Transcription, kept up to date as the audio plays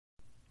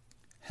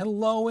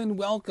Hello and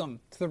welcome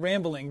to the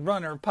Rambling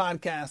Runner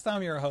Podcast.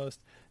 I'm your host,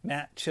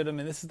 Matt Chittum,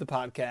 and this is the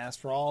podcast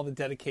for all the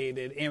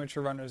dedicated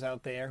amateur runners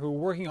out there who are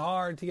working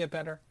hard to get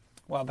better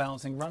while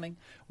balancing running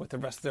with the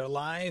rest of their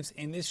lives.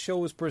 And this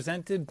show is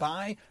presented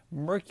by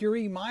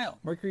Mercury Mile.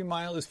 Mercury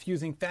Mile is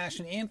fusing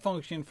fashion and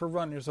function for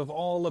runners of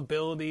all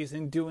abilities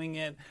and doing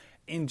it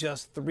in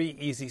just 3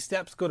 easy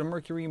steps. Go to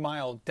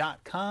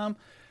mercurymile.com.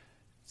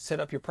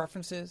 Set up your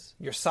preferences,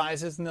 your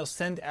sizes, and they'll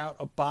send out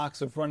a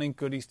box of running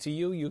goodies to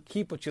you. You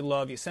keep what you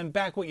love, you send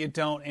back what you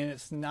don't, and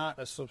it's not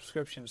a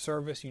subscription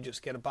service. You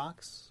just get a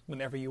box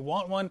whenever you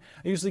want one.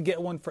 I usually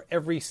get one for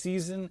every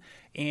season,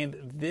 and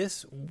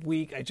this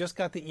week I just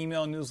got the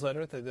email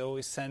newsletter that they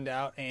always send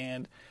out,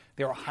 and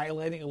they were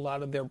highlighting a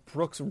lot of their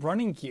Brooks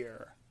running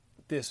gear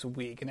this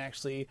week. And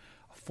actually,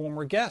 a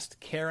former guest,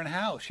 Karen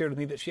Howe, shared with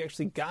me that she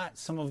actually got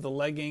some of the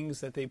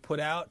leggings that they put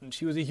out, and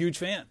she was a huge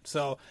fan.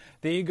 So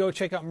there you go.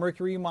 Check out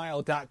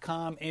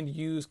mercurymile.com and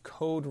use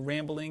code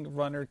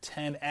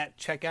RamblingRunner10 at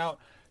checkout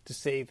to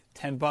save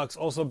 $10.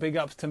 Also, big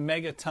ups to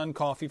Megaton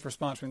Coffee for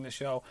sponsoring the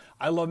show.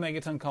 I love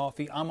Megaton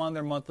Coffee. I'm on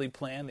their monthly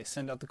plan. They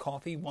send out the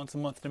coffee once a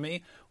month to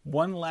me.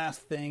 One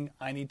last thing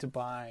I need to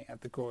buy at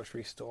the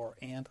grocery store,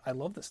 and I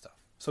love this stuff.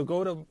 So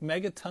go to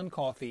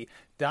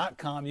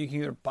megatoncoffee.com. You can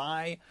either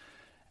buy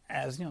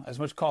as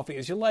much coffee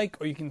as you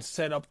like, or you can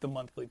set up the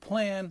monthly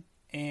plan.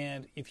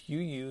 And if you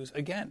use,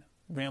 again,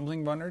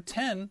 Rambling Runner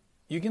 10,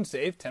 you can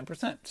save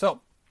 10%.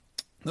 So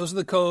those are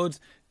the codes.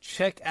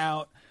 Check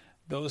out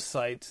those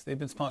sites. They've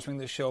been sponsoring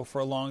this show for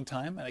a long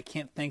time, and I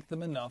can't thank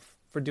them enough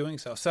for doing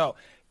so. So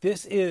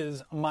this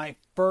is my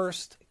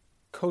first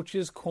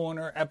Coach's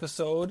Corner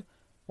episode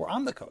where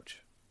I'm the coach.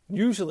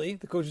 Usually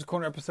the Coach's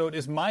Corner episode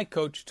is my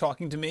coach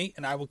talking to me,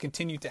 and I will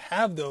continue to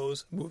have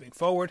those moving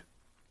forward.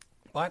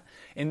 But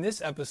in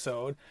this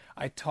episode,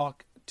 I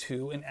talk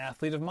to an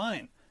athlete of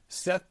mine,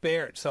 Seth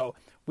Baird. So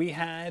we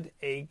had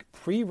a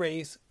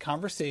pre-race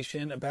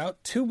conversation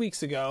about 2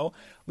 weeks ago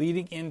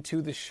leading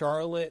into the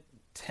Charlotte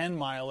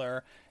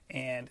 10-miler,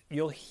 and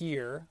you'll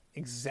hear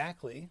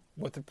exactly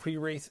what the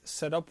pre-race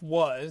setup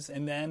was.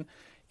 And then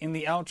in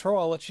the outro,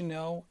 I'll let you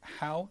know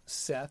how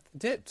Seth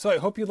did. So I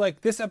hope you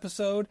like this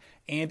episode,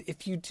 and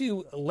if you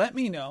do, let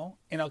me know,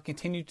 and I'll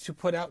continue to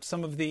put out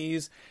some of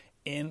these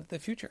in the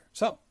future.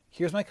 So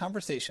here's my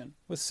conversation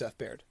with Seth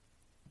Baird.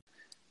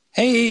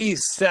 Hey,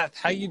 Seth,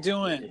 how you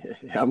doing?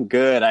 I'm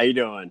good. How you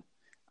doing?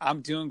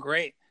 I'm doing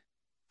great.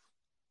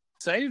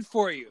 Excited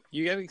for you.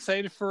 You get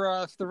excited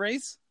for the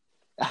race?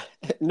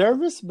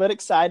 Nervous, but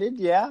excited.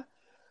 Yeah.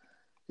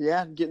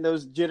 Yeah, getting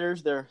those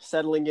jitters. They're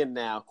settling in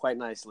now quite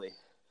nicely.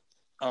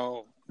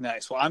 Oh,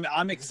 nice. Well,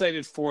 I'm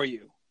excited for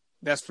you.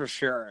 That's for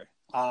sure.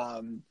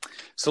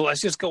 So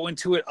let's just go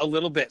into it a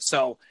little bit.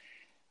 So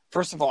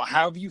first of all,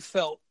 how have you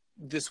felt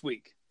this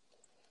week?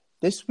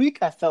 This week,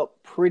 I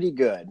felt pretty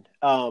good.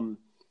 Actually,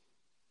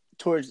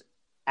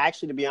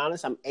 to be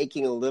honest, I'm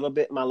aching a little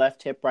bit in my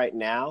left hip right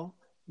now.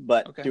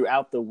 But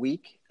Throughout the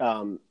week,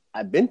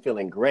 I've been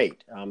feeling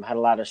great. Had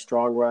a lot of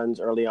strong runs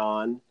early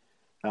on.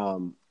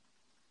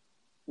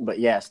 But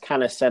yeah, it's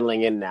kind of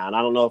settling in now. And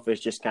I don't know if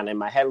it's just kind of in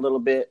my head a little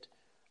bit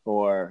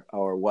or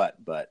what.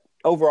 But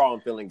overall,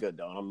 I'm feeling good,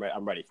 though.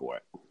 I'm ready for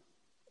it.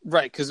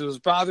 Right, because it was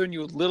bothering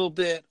you a little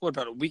bit,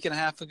 about a week and a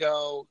half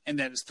ago? And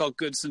then it's felt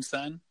good since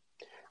then?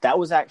 That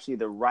was actually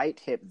the right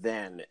hip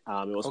then. It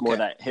was more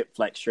that hip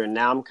flexure. And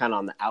now I'm kind of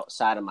on the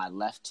outside of my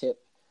left hip.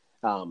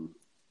 Not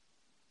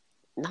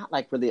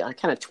like really, I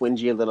kind of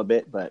twingy a little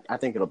bit, but I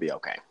think it'll be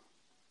okay.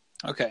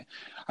 Okay.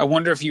 I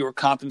wonder if you were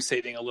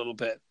compensating a little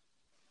bit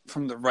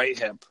from the right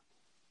hip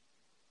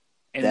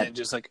and then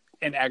just like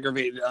an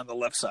aggravated on the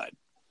left side.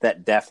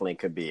 That definitely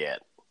could be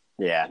it.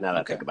 Yeah, now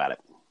that I think about it.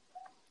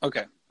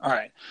 Okay. All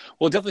right.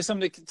 Well, definitely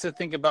something to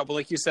think about. But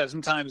like you said,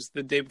 sometimes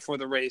the day before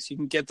the race, you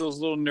can get those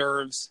little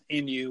nerves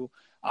in you.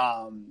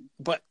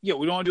 But we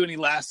don't want to do any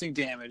lasting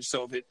damage.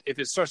 So if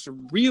it starts to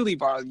really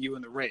bother you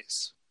in the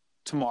race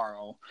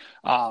tomorrow,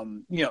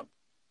 you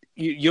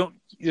don't.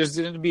 There's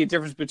going to be a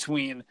difference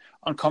between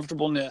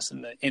uncomfortableness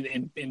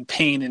and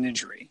pain and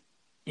injury.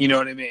 You know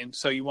what I mean?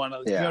 So you want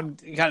to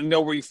you kind of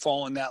know where you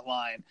fall in that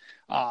line.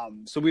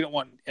 So we don't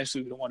want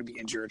to be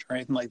injured or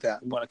anything like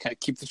that. We want to kind of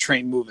keep the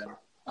train moving.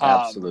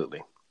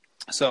 Absolutely.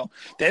 So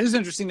that is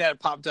interesting that it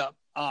popped up.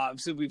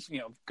 So we've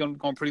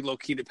gone pretty low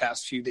key the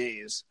past few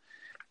days,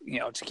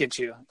 to get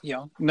you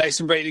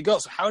nice and ready to go.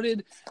 So how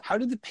did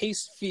the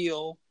pace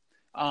feel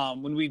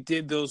when we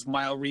did those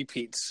mile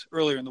repeats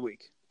earlier in the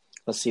week?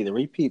 Let's see, the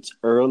repeats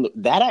early,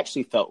 that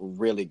actually felt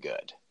really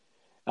good.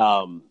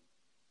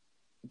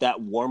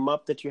 That warm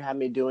up that you have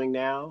me doing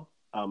now,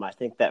 I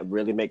think that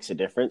really makes a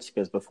difference,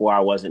 because before I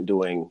wasn't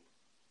doing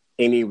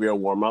any real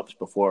warm ups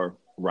before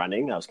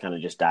running. I was kind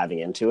of just diving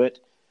into it.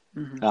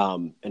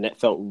 Mm-hmm. And it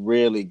felt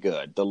really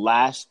good. The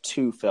last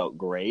two felt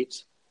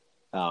great.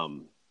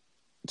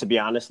 To be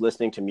honest,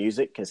 listening to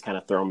music has kind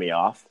of thrown me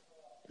off.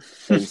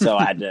 And so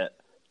I had to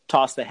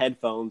toss the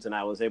headphones, and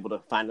I was able to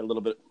find a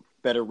little bit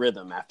better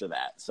rhythm after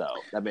that. So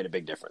that made a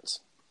big difference.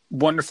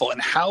 Wonderful. And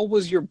how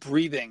was your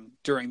breathing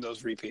during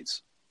those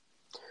repeats?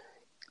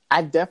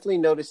 I definitely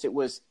noticed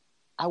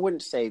I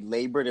wouldn't say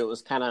labored. It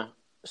was kind of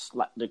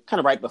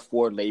right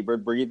before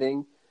labored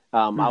breathing.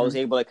 I was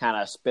able to kind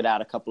of spit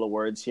out a couple of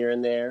words here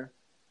and there.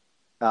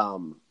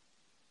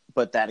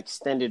 But that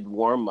extended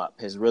warm up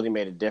has really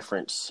made a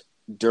difference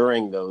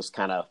during those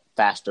kind of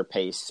faster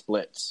paced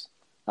splits.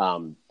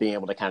 Being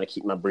able to kind of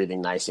keep my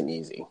breathing nice and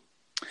easy.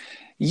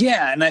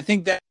 Yeah, and I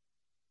think that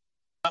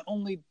not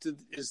only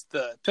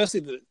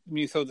especially when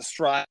you throw the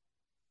stride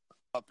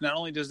up, not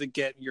only does it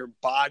get your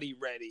body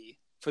ready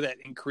for that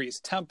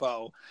increased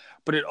tempo,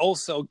 but it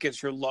also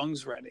gets your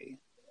lungs ready.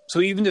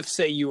 So even if,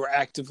 say, you were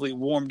actively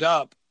warmed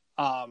up,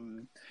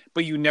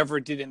 but you never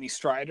did any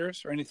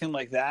striders or anything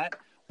like that,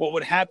 what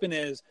would happen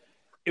is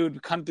it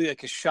would kind of be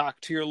like a shock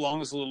to your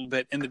lungs a little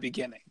bit in the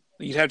beginning.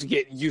 You'd have to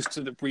get used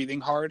to the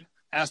breathing hard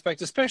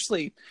aspect,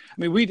 especially, I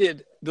mean, we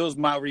did those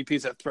mile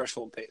repeats at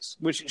threshold pace,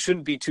 which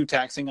shouldn't be too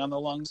taxing on the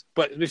lungs.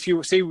 But if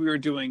you say we were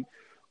doing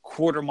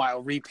quarter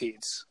mile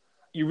repeats,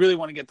 you really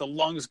want to get the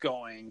lungs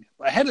going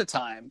ahead of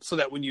time so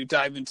that when you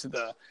dive into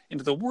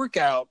the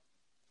workout,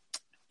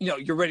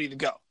 you're ready to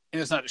go.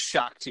 And it's not a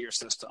shock to your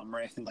system or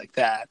anything like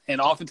that. And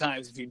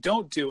oftentimes, if you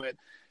don't do it,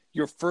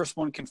 your first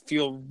one can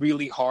feel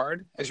really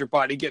hard as your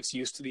body gets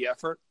used to the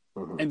effort.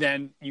 And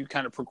then you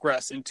kind of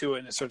progress into it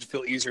and it starts to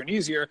feel easier and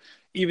easier,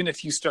 even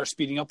if you start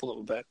speeding up a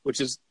little bit,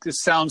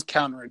 this sounds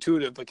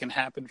counterintuitive, but can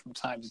happen from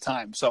time to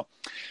time. So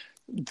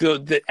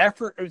the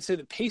effort, I would say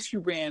the pace you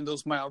ran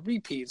those mile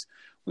repeats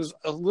was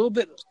a little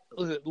bit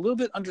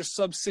under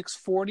sub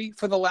 640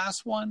 for the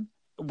last one,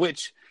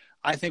 which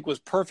I think was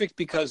perfect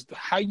because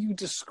how you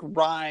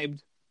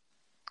described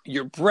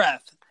your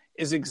breath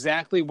is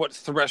exactly what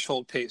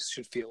threshold pace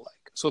should feel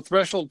like. So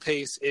threshold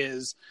pace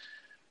is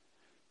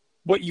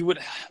what you would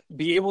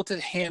be able to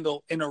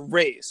handle in a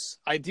race,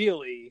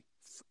 ideally,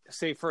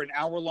 say for an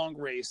hour-long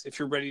race, if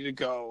you're ready to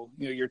go,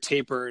 you're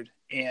tapered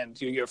and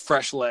you have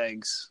fresh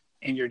legs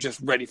and you're just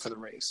ready for the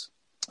race.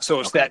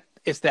 So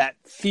it's that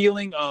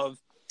feeling of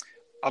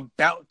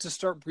about to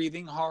start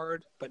breathing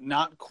hard, but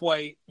not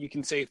quite. You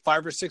can say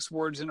 5 or 6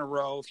 words in a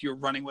row if you're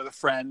running with a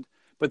friend,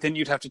 but then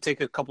you'd have to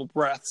take a couple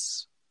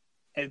breaths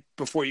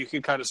before you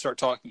could kind of start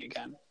talking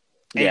again.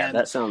 Yeah,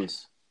 that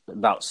sounds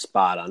about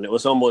spot on. It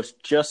was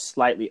almost just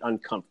slightly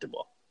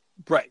uncomfortable.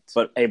 Right.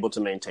 But able to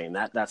maintain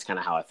that. That's kind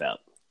of how I felt.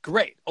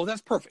 Great. Oh,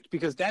 that's perfect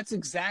because that's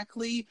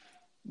exactly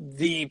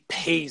the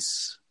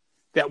pace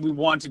that we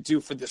want to do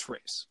for this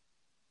race.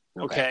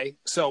 Okay.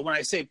 So when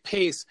I say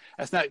pace,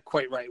 that's not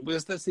quite right.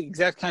 That's the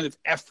exact kind of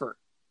effort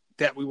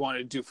that we want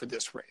to do for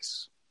this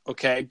race.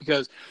 Okay.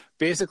 Because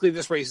basically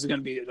this race is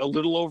going to be a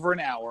little over an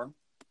hour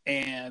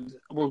and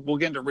we'll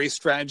get into race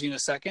strategy in a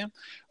second,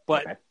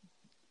 but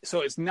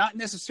so it's not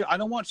necessarily, I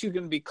don't want you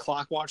going to be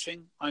clock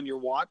watching on your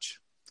watch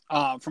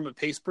from a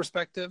pace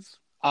perspective.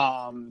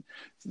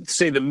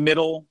 Say the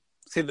middle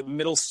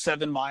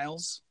 7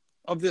 miles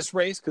of this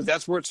race, because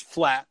that's where it's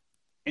flat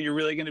and you're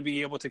really going to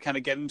be able to kind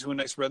of get into a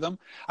nice rhythm.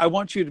 I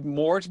want you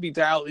to be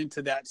dialed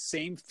into that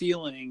same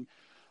feeling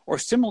or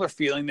similar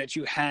feeling that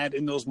you had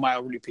in those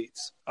mile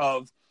repeats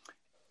of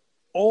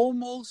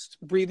almost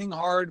breathing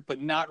hard,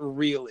 but not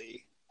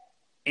really.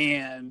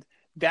 And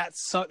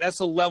that's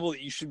a level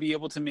that you should be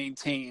able to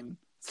maintain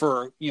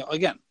for,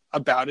 again,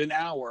 about an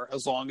hour,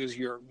 as long as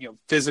you're,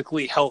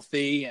 physically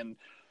healthy and,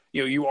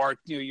 we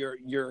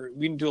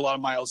didn't do a lot of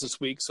miles this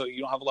week, so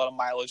you don't have a lot of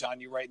mileage on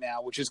you right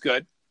now, which is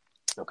good.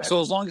 Okay. So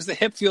as long as the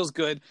hip feels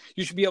good,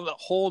 you should be able to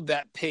hold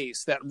that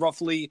pace, that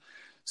roughly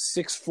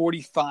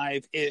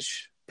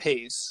 6:45-ish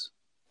pace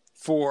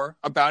for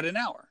about an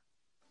hour,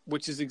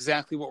 which is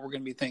exactly what we're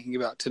going to be thinking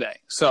about today.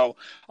 So,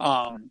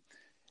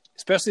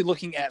 especially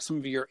looking at some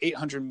of your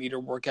 800-meter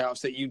workouts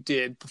that you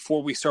did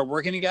before we start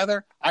working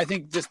together, I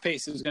think this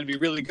pace is going to be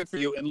really good for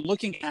you. And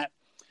looking at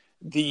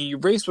the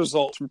race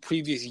results from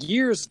previous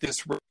years,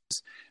 this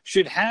race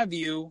should have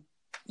you,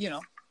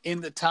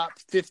 in the top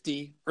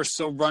 50 or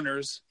so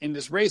runners in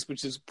this race,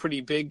 which is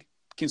pretty big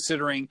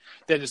considering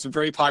that it's a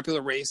very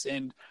popular race.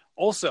 And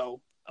also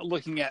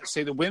looking at,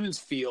 say, the women's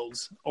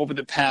fields over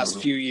the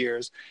past few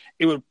years,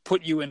 it would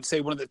put you in,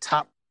 say, one of the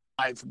top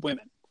 5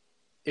 women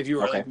if you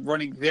were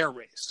running their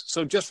race.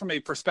 So just from a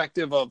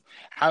perspective of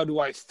how do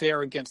I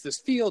fare against this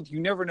field, you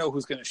never know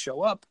who's going to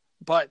show up,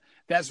 but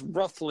that's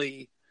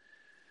roughly,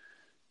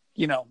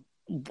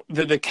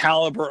 the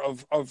caliber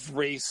of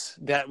race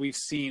that we've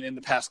seen in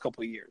the past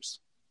couple of years.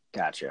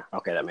 Gotcha.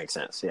 Okay, that makes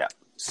sense. Yeah.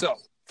 So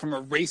from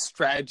a race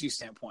strategy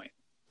standpoint,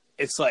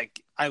 it's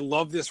like I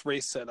love this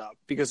race setup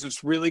because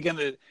it's really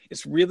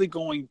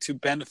going to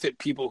benefit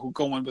people who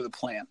go in with a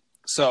plan.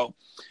 So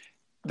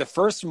the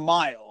first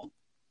mile,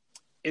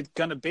 it's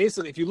going to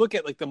basically, if you look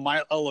at like the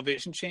mile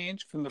elevation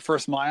change from the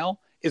first mile,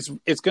 it's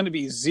going to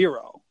be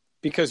 0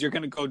 because you're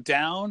going to go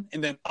down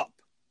and then up.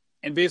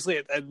 And basically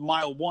at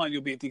mile 1,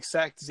 you'll be at the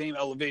exact same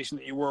elevation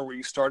that you were where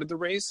you started the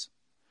race.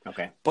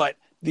 Okay. But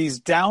these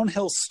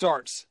downhill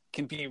starts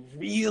can be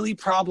really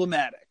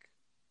problematic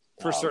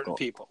for certain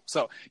people.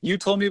 So you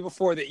told me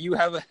before that you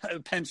have a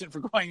penchant for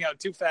going out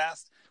too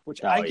fast,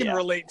 which I can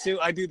relate to.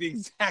 I do the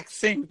exact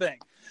same thing.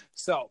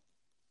 So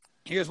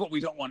here's what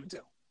we don't want to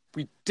do.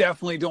 we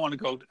definitely don't want to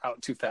go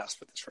out too fast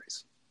for this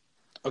race.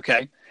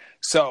 Okay?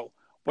 So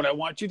what I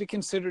want you to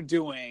consider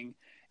doing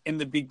in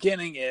the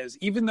beginning is,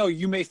 even though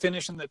you may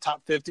finish in the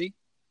top 50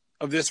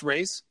 of this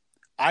race,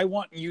 I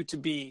want you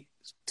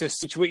to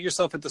situate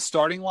yourself at the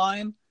starting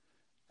line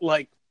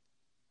like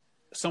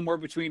somewhere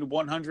between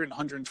 100 and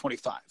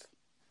 125.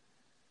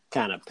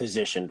 Kind of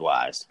positioned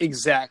wise.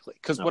 Exactly.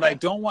 Because what I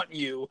don't want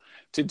you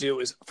to do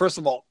is, first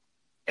of all,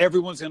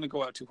 everyone's going to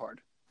go out too hard.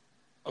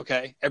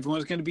 Okay?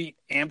 Everyone's going to be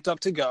amped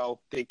up to go.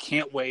 They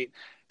can't wait.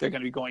 They're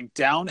going to be going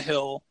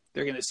downhill.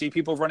 They're going to see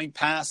people running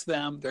past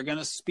them. They're going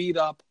to speed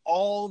up.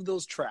 All of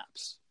those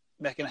traps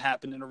that can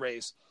happen in a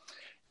race.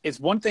 It's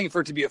one thing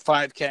for it to be a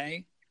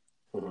 5K,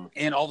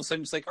 and all of a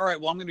sudden it's like, all right,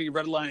 well, I'm going to be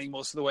redlining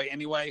most of the way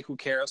anyway. Who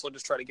cares? I'll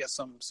just try to get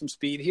some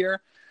speed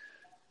here.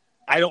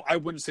 I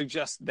wouldn't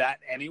suggest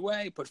that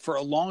anyway, but for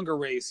a longer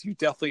race, you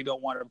definitely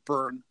don't want to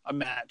burn a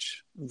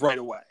match right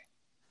away.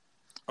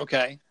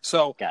 Okay?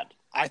 So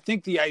I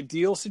think the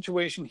ideal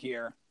situation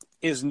here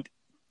is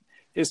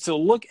to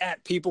look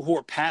at people who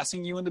are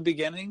passing you in the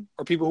beginning,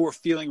 or people who are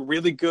feeling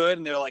really good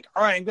and they're like,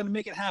 all right, I'm going to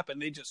make it happen.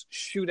 They just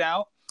shoot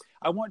out.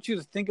 I want you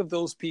to think of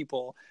those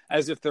people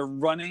as if they're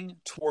running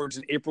towards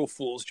an April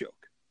Fool's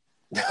joke.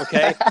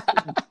 Okay?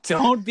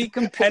 Don't be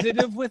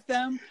competitive with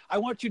them. I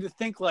want you to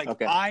think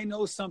like, I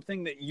know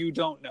something that you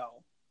don't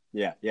know.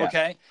 Yeah.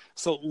 Okay?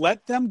 So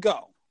let them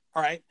go.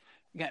 All right?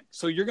 Again,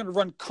 so you're going to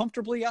run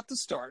comfortably at the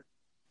start.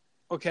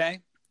 Okay?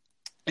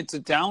 It's a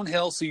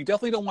downhill, so you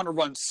definitely don't want to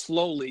run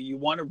slowly. You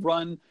want to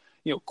run,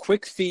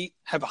 quick feet,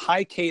 have a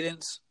high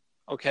cadence.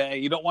 Okay?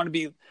 You don't want to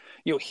be,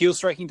 heel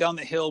striking down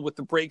the hill with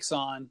the brakes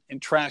on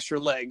and trash your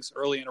legs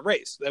early in a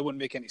race. That wouldn't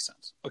make any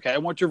sense. Okay? I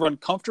want you to run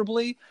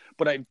comfortably,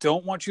 but I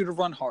don't want you to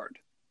run hard.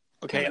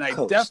 Okay? And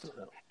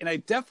I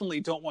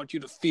definitely don't want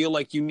you to feel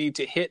like you need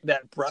to hit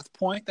that breath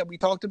point that we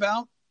talked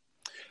about.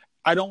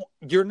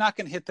 You're not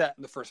going to hit that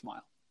in the first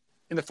mile.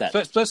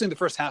 Especially in the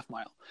first half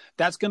mile.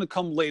 That's going to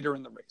come later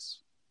in the race.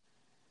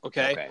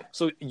 Okay?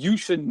 So you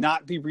should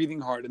not be breathing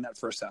hard in that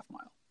first half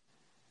mile.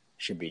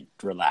 Should be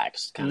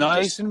relaxed.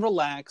 Nice and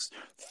relaxed,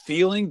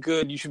 feeling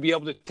good. You should be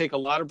able to take a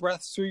lot of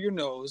breaths through your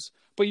nose,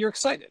 but you're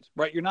excited,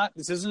 right?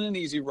 This isn't an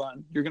easy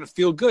run. You're going to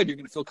feel good. You're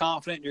going to feel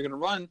confident. You're going to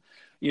run,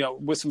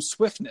 with some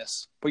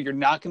swiftness, but you're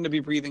not going to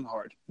be breathing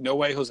hard. No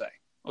way, Jose.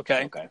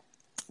 Okay.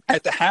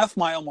 At the half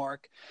mile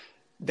mark,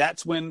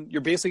 that's when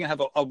you're basically going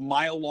to have a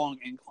mile long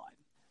incline.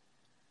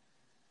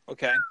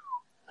 Okay.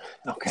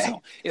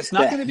 So it's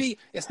not going to be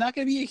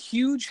a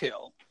huge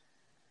hill.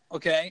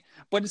 Okay,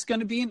 but it's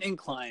going to be an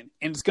incline,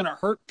 and it's going to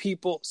hurt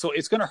people. So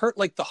it's going to hurt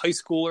like the high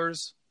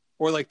schoolers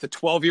or like the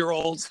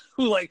 12-year-olds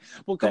who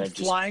will come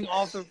flying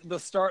off the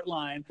start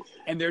line,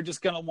 and they're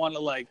just going to want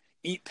to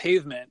eat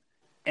pavement,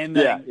 and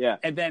then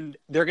and then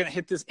they're going to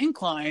hit this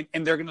incline,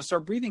 and they're going to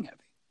start breathing heavy.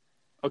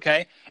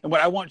 Okay, and what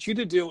I want you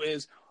to do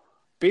is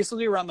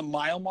basically around the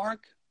mile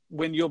mark,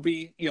 when you'll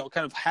be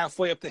kind of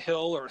halfway up the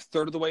hill or a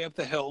third of the way up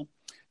the hill,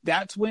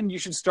 that's when you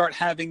should start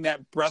having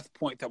that breath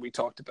point that we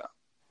talked about,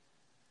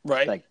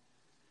 right?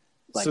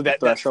 So that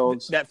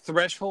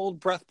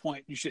threshold breath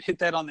point, you should hit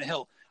that on the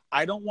hill.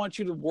 I don't want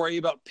you to worry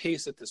about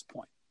pace at this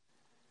point.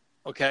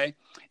 Okay?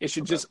 It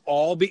should just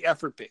all be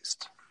effort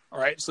based.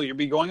 All right? So you'll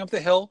be going up the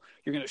hill.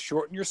 You're going to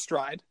shorten your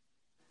stride.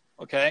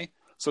 Okay?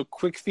 So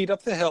quick feet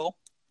up the hill.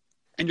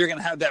 And you're going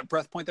to have that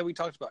breath point that we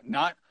talked about.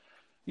 Not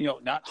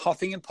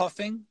huffing and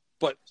puffing,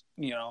 but,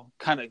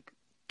 kind of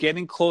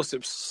getting close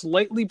to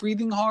slightly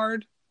breathing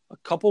hard, a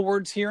couple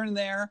words here and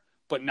there,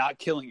 but not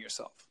killing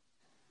yourself.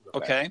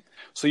 Okay.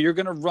 So you're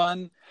going to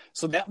run.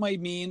 So that might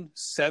mean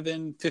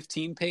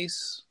 7:15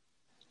 pace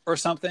or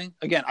something.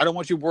 Again, I don't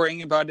want you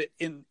worrying about it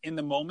in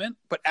the moment,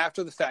 but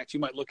after the fact, you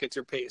might look at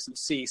your pace and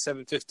see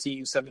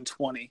 7:15,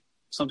 7:20,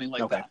 something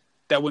like that.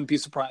 That wouldn't be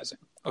surprising.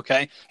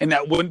 Okay. And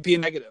that wouldn't be a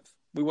negative.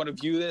 We want to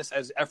view this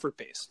as effort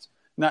based,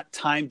 not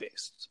time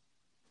based.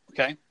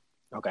 Okay.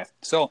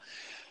 So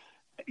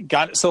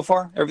got it so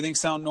far? Everything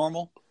sound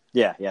normal?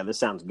 Yeah, this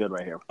sounds good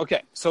right here.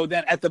 Okay, so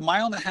then at the 1.5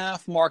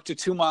 mile mark to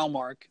 2 mile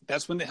mark,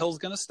 that's when the hill's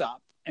going to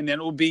stop, and then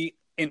it will be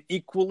an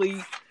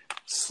equally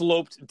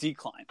sloped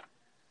decline.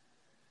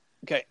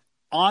 Okay,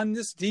 on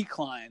this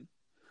decline,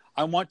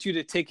 I want you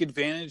to take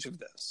advantage of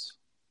this.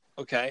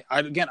 Okay,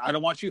 I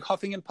don't want you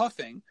huffing and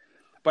puffing,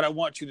 but I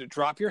want you to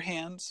drop your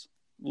hands,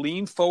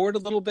 lean forward a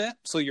little bit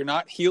so you're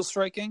not heel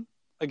striking.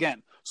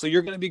 Again, so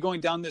you're going to be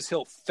going down this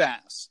hill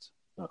fast.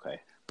 Okay,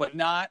 but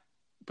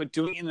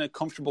doing it in a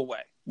comfortable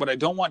way. What I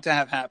don't want to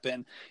have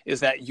happen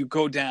is that you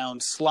go down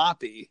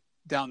sloppy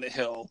down the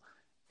hill,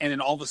 and then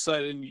all of a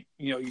sudden,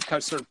 you kind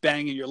of start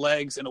banging your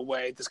legs in a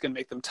way that's going to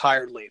make them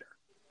tired later.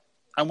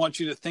 I want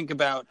you to think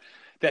about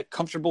that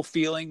comfortable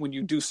feeling when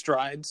you do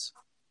strides,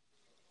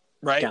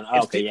 right?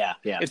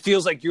 It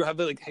feels like you have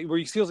where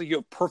you feel like you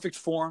have perfect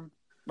form,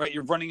 right?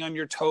 You're running on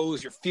your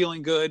toes, you're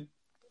feeling good,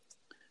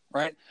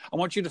 right? I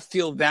want you to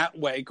feel that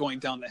way going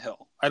down the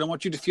hill. I don't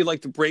want you to feel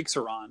like the brakes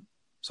are on.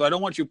 So I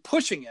don't want you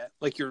pushing it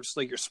like you're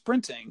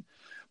sprinting,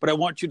 but I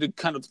want you to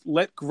kind of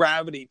let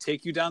gravity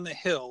take you down the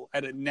hill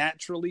at a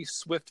naturally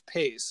swift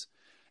pace.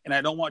 And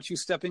I don't want you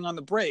stepping on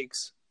the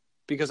brakes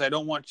because I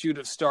don't want you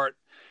to start,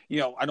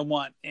 I don't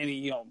want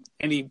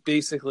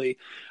basically,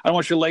 I don't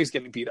want your legs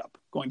getting beat up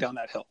going down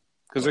that hill,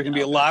 because there can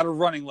be a lot of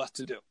running left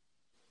to do.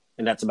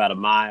 And that's about a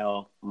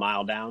mile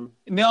down?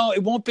 No,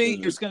 it won't be.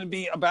 It's going to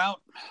be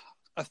about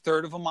a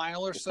third of a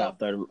mile or so.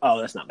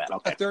 That's not bad.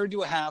 Okay. A third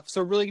to a half.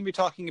 So really going to be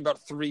talking about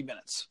 3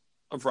 minutes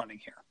of running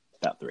here.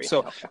 About 3.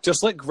 So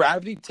just let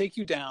gravity take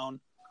you down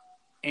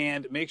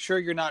and make sure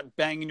you're not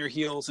banging your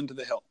heels into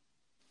the hill.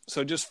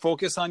 So just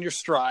focus on your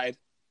stride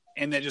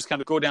and then just kind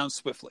of go down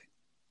swiftly.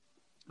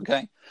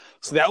 Okay.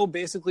 So that will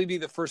basically be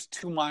the first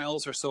 2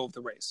 miles or so of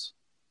the race.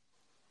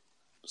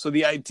 So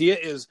the idea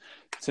is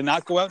to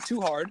not go out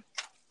too hard,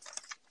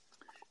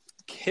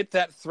 hit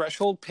that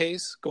threshold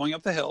pace going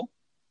up the hill,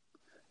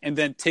 and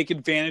then take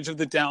advantage of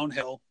the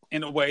downhill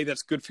in a way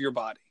that's good for your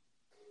body.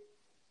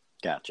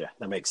 Gotcha.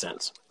 That makes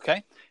sense.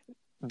 Okay.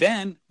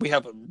 Then we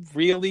have a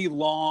really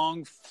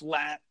long,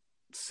 flat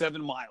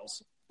 7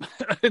 miles,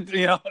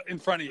 in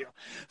front of you.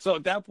 So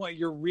at that point,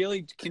 you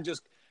really can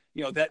just,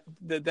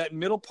 that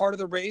middle part of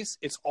the race,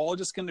 it's all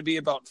just going to be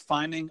about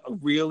finding a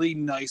really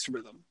nice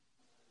rhythm.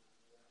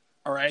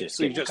 All right.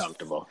 So you're just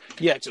comfortable.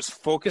 Yeah. Just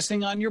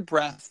focusing on your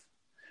breath,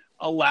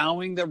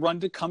 allowing the run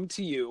to come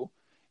to you,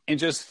 and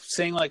just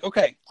saying like,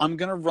 okay, I'm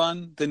going to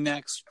run the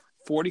next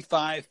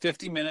 45,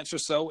 50 minutes or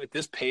so at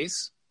this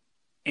pace,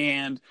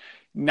 and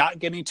not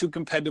getting too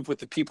competitive with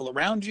the people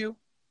around you,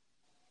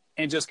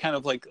 and just kind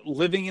of like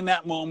living in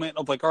that moment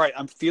of like, all right,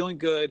 I'm feeling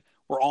good.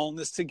 We're all in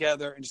this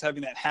together, and just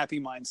having that happy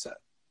mindset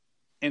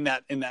in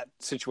that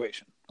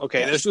situation.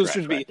 Okay.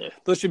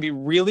 Those should be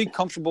really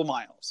comfortable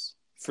miles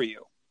for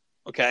you.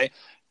 Okay.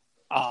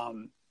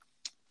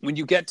 When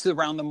you get to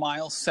around the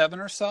mile 7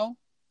 or so,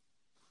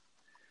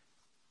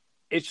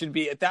 it should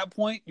be, at that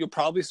point, you'll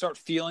probably start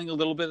feeling a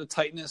little bit of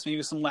tightness,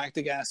 maybe some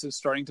lactic acid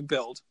starting to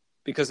build,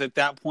 because at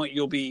that point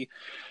you'll be,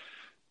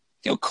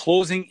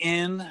 closing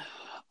in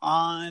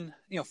on,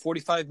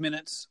 45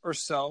 minutes or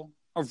so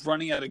of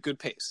running at a good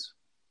pace.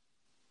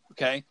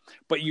 Okay.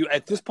 But you,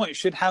 at this point,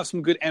 should have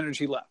some good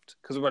energy left,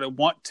 because what I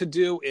want to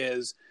do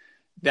is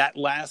that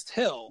last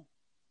hill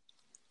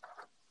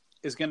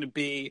is going to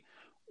be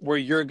where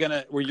you're going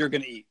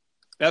to eat.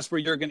 That's where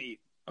you're going to eat.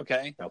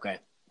 Okay. Okay.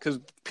 Because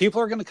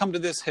people are going to come to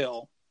this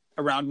hill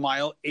around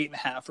mile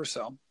 8.5 or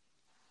so,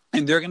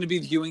 and they're going to be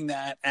viewing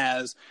that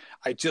as,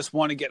 I just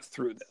want to get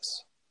through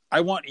this.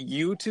 I want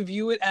you to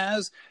view it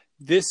as,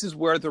 this is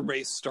where the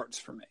race starts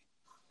for me.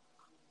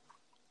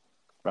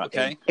 Right.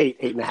 Okay.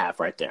 8.5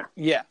 right there.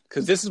 Yeah.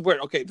 Because this is where,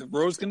 the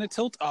road's going to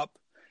tilt up,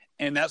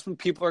 and that's when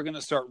people are going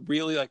to start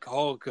really like,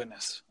 oh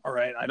goodness. All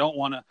right. I don't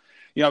want to,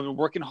 I've been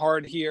working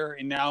hard here,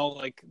 and now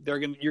like you're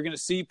going to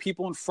see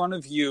people in front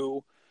of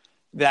you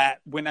that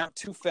went out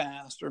too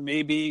fast, or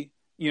maybe,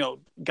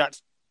 got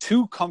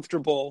too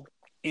comfortable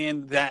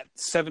in that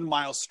 7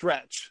 mile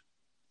stretch.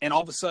 And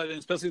all of a sudden,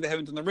 especially if they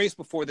haven't done the race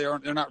before, they're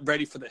not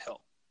ready for the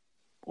hill,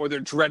 or they're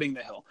dreading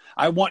the hill.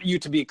 I want you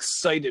to be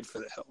excited for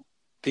the hill,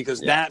 because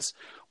that's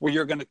where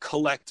you're going to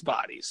collect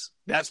bodies.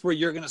 That's where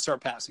you're going to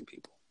start passing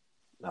people.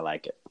 I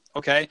like it.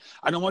 Okay.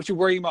 I don't want you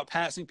worrying about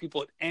passing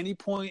people at any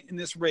point in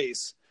this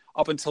race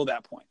up until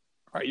that point.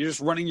 All right. You're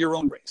just running your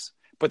own race.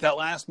 But that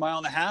last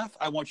 1.5 miles,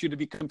 I want you to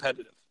be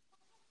competitive.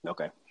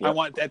 Okay. Yep. I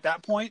want, at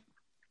that point,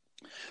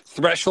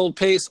 threshold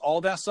pace,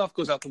 all that stuff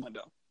goes out the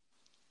window.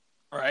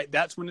 All right.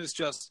 That's when it's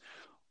just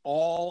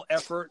all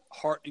effort,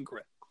 heart, and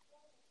grit.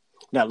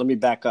 Now, let me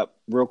back up.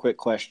 Real quick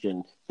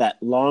question. That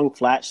long,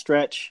 flat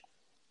stretch,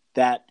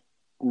 that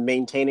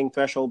maintaining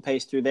threshold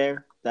pace through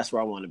there, that's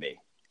where I want to be.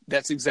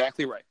 That's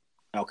exactly right.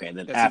 Okay.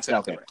 Then that's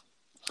exactly right.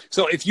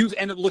 So if you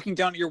end up looking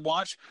down at your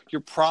watch,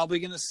 you're probably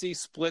going to see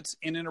splits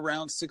in and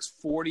around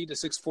 6:40 to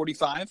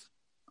 6:45,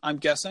 I'm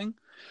guessing.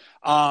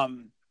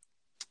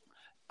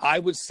 I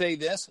would say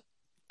this.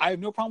 I have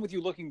no problem with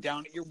you looking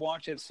down at your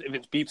watch if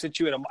it beeps at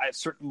you at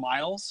certain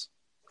miles.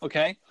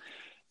 Okay.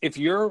 If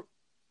you're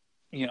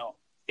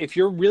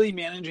really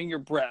managing your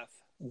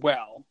breath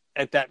well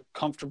at that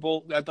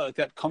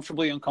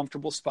comfortably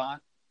uncomfortable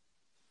spot.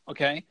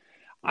 Okay.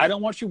 I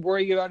don't want you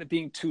worrying about it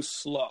being too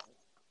slow.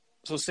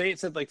 So say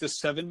it's at like the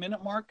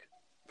 7-minute mark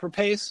per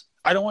pace.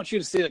 I don't want you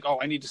to say like, oh,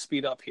 I need to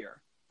speed up here.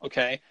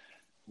 Okay.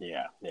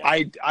 Yeah.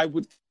 I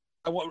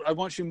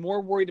want you more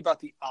worried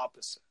about the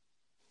opposite,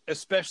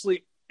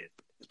 especially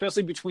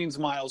between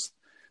miles,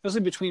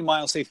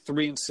 say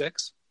 3 and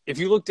 6. If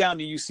you look down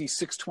and you see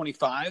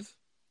 6:25,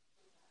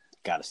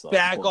 gotta slow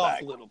back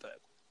off a little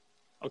bit.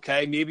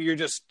 Okay. Maybe you're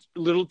just a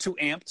little too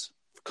amped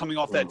coming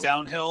off that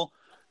downhill,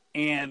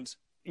 and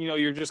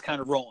you're just kind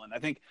of rolling. I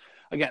think,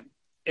 again,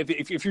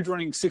 if you're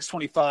running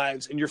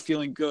 6:25s and you're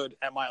feeling good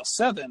at mile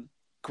 7,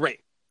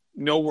 great,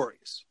 no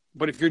worries.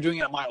 But if you're doing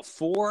it at mile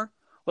 4,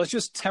 let's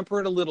just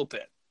temper it a little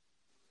bit.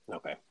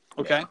 Okay.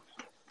 Yeah.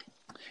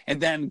 And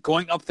then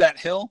going up that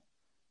hill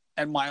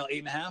at mile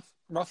 8.5,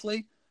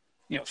 roughly,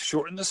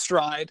 shorten the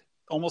stride,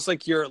 almost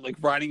like you're like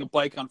riding a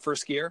bike on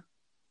first gear.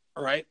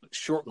 All right.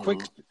 Short,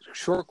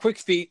 quick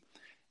feet.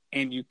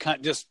 And you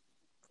can't just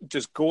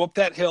go up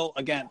that hill.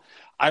 Again,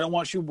 I don't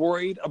want you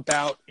worried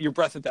about your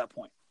breath at that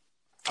point.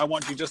 I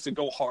want you just to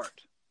go hard.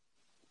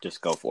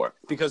 Just go for it.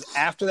 Because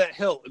after that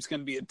hill, it's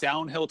going to be a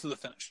downhill to the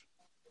finish.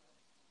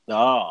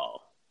 Oh,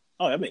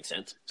 that makes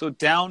sense. So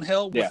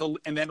downhill,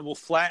 and then it will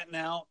flatten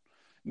out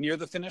near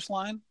the finish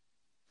line.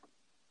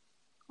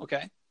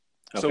 Okay.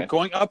 So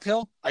going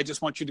uphill, I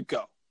just want you to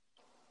go.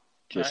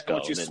 Just go. I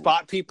want you to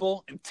spot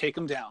people and take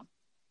them down.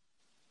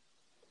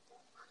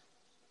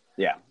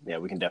 Yeah,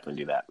 we can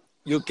definitely do that.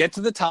 You'll get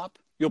to the top.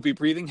 You'll be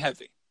breathing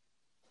heavy.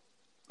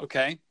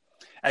 Okay?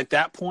 At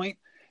that point,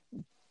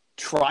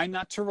 try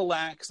not to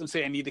relax and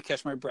say, I need to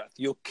catch my breath.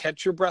 You'll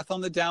catch your breath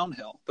on the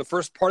downhill. The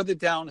first part of the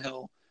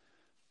downhill,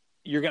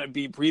 you're going to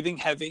be breathing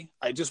heavy.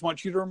 I just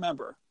want you to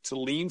remember to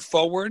lean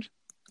forward,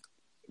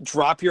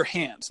 drop your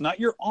hands, not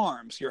your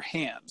arms, your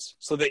hands,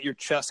 so that your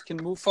chest can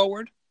move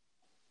forward.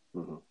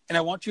 Mm-hmm. And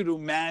I want you to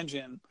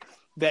imagine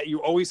that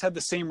you always have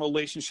the same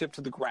relationship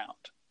to the ground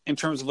in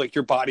terms of like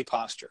your body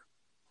posture.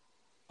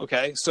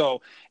 Okay.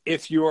 So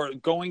if you're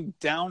going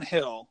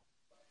downhill,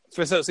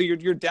 so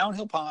your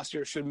downhill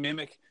posture should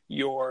mimic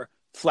your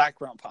flat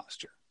ground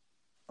posture.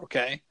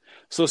 Okay.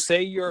 So so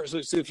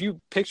if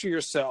you picture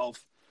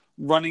yourself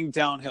running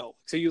downhill,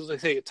 so you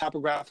say a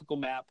topographical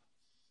map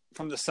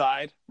from the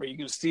side where you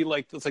can see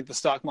it's like the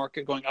stock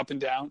market going up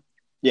and down.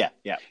 Yeah.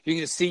 You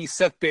can see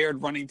Seth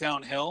Baird running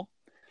downhill.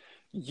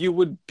 You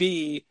would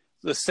be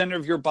the center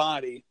of your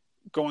body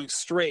going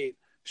straight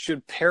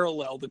should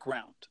parallel the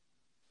ground.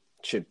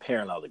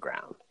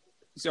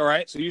 All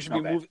right. So you should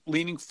be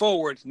leaning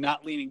forward,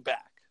 not leaning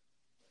back.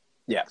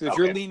 Yeah. Because if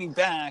you're leaning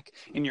back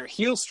and you're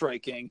heel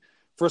striking,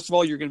 first of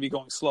all, you're going to be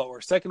going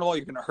slower. Second of all,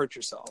 you're going to hurt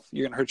yourself.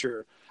 You're going to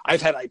hurt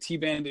I've had IT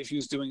band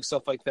issues doing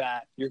stuff like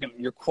that.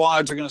 Your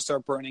quads are going to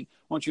start burning.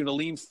 I want you to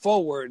lean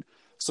forward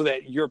so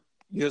that your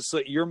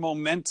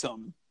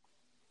momentum,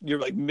 your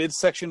like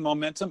midsection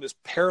momentum is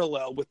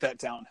parallel with that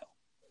downhill.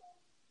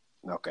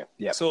 Okay.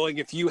 Yeah. So like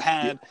if you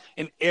had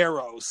an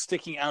arrow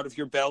sticking out of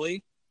your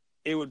belly,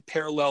 it would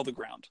parallel the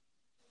ground.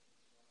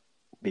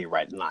 Be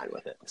right in line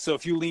with it. So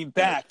if you lean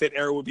back, that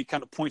arrow would be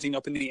kind of pointing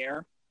up in the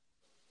air.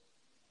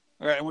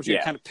 All right. I want you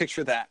to kind of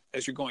picture that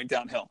as you're going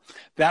downhill.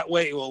 That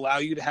way it will allow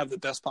you to have the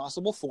best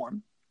possible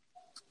form,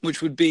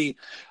 which would be,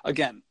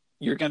 again,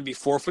 you're going to be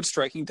forefoot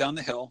striking down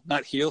the hill,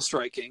 not heel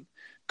striking,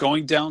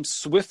 going down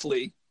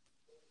swiftly.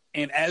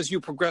 And as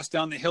you progress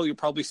down the hill, you'll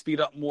probably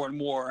speed up more and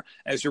more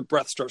as your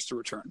breath starts to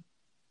return.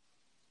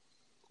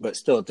 But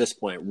still at this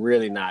point,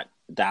 really not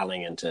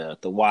dialing into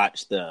the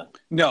watch,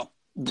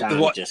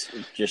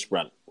 just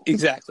run.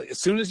 Exactly.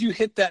 As soon as you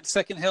hit that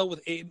second hill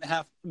with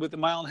a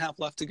mile and a half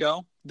left to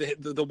go,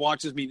 the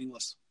watch is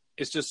meaningless.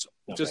 It's just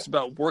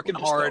about working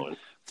hard,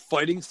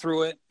 fighting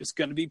through it. It's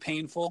going to be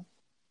painful.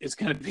 You're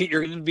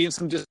going to be in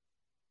some just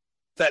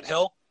that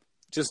hill.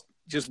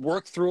 Just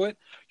work through it.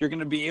 You're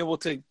going to be able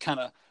to kind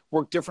of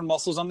work different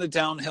muscles on the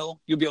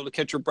downhill. You'll be able to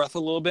catch your breath a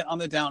little bit on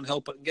the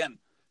downhill. But again,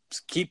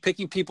 just keep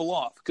picking people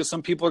off because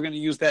some people are going to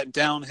use that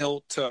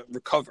downhill to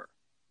recover.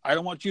 I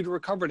don't want you to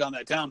recover down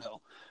that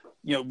downhill.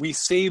 We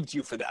saved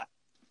you for that.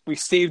 We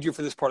saved you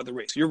for this part of the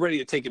race. You're ready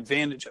to take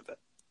advantage of it.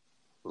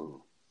 You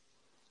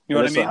know what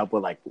I mean? This will help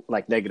with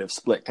like negative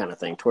split kind of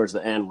thing. Towards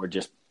the end, we're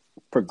just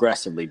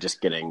progressively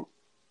just getting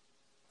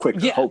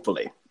quicker,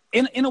 hopefully.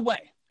 In a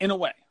way,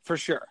 for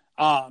sure.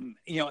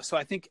 So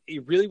I think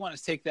you really want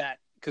to take that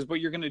because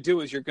what you're going to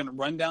do is you're going to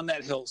run down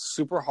that hill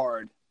super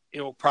hard. It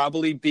will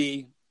probably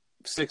be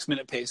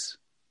 6-minute pace,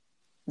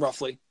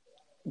 roughly,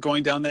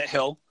 going down that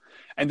hill.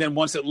 And then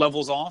once it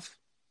levels off,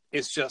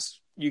 it's just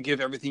you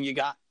give everything you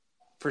got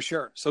for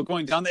sure. So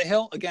going down that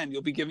hill, again,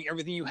 you'll be giving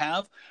everything you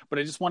have, but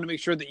I just want to make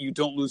sure that you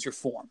don't lose your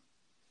form.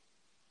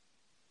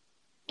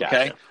 Gotcha.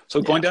 Okay.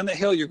 So going down the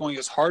hill, you're going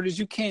as hard as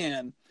you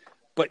can,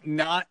 but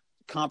not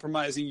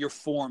compromising your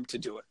form to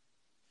do it.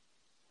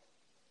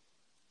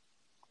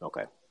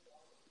 Okay.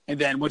 And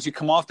then once you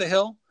come off the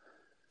hill,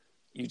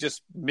 you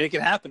just make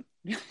it happen.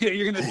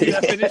 You're going to see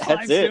that finish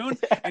line soon.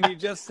 And you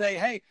just say,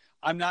 hey,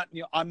 I'm not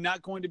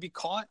going to be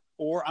caught,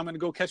 or I'm going to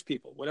go catch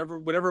people. Whatever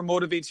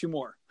motivates you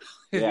more.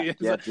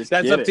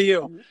 That's up to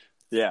you.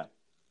 Yeah.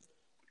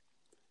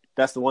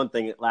 That's the one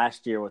thing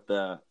last year with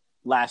the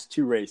last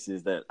 2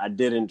 races that I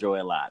did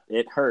enjoy a lot.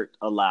 It hurt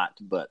a lot,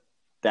 but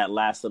that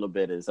last little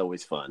bit is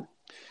always fun.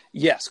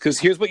 Yes, because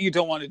here's what you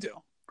don't want to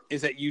do,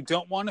 is that you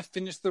don't want to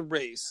finish the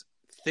race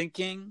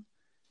thinking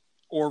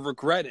or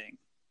regretting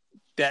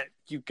that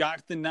you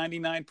got the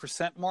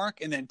 99%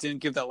 mark and then didn't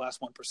give that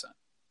last 1%.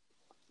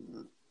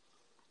 Mm-hmm.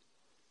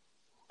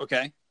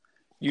 Okay?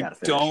 You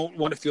don't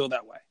want to feel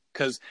that way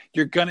because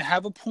you're going to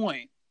have a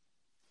point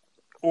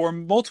or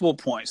multiple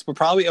points, but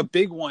probably a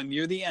big one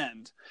near the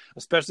end,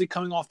 especially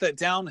coming off that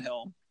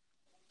downhill,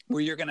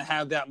 where you're going to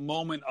have that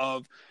moment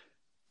of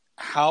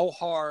how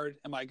hard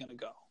am I going to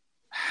go?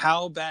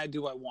 How bad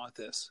do I want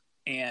this?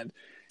 And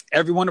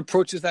everyone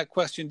approaches that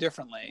question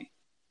differently.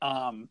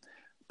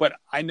 But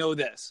I know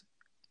this,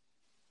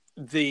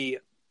 the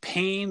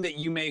pain that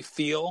you may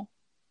feel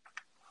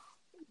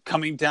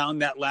coming down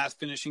that last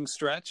finishing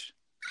stretch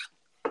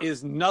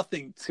is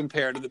nothing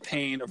compared to the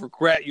pain of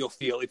regret you'll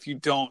feel if you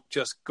don't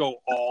just go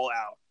all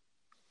out.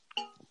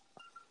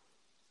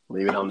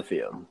 Leave it on the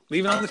field.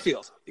 Leave it on the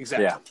field.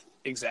 Exactly.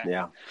 Exactly.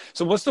 Yeah.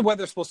 So what's the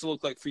weather supposed to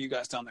look like for you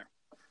guys down there?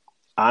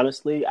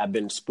 Honestly, I've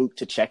been spooked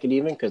to check it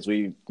even because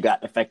we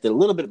got affected a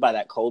little bit by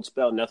that cold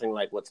spell. Nothing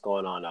like what's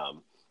going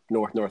on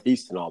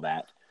northeast and all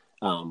that.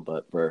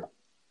 But for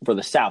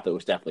the south, it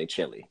was definitely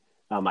chilly.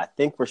 I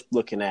think we're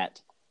looking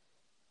at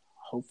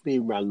hopefully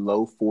around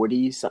low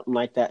 40s, something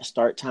like that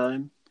start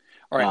time.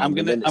 All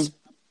right,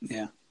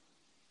 yeah.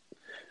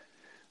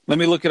 Let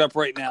me look it up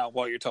right now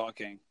while you're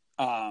talking,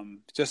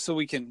 just so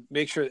we can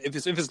make sure. If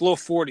it's low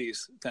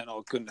 40s, then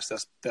oh goodness,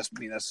 that's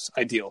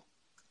ideal.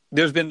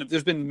 There's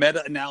been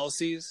meta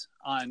analyses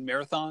on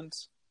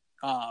marathons.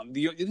 I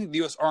think the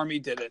U.S. Army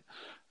did it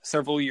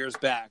several years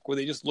back, where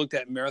they just looked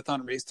at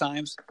marathon race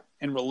times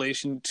in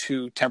relation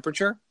to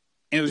temperature,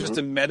 and it was just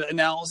a meta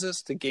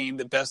analysis to gain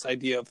the best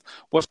idea of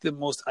what's the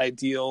most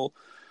ideal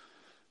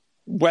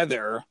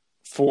weather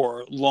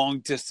for long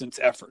distance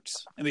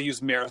efforts, and they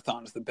use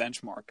marathon as the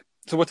benchmark.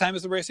 So what time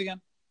is the race again?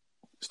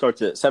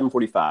 Starts at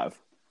 7:45.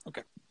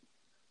 Okay.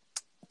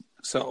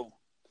 So,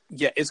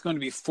 yeah, it's going to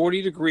be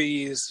 40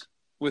 degrees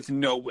with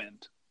no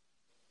wind.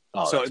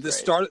 Oh, so that's the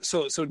great.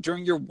 start. So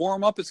during your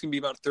warm up, it's going to be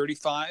about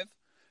 35.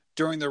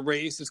 During the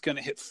race, it's going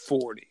to hit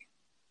 40.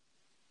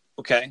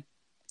 Okay.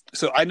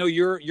 So I know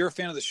you're a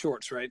fan of the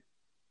shorts, right?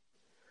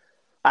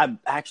 I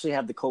actually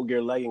have the cold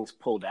gear leggings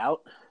pulled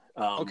out.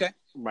 Okay.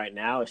 Right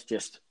now, it's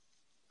just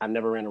I've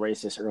never ran a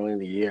race this early in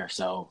the year,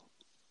 so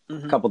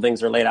a couple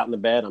things are laid out in the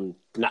bed. I'm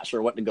not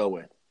sure what to go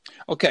with.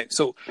 Okay.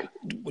 So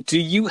do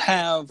you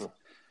have?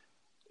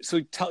 So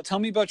tell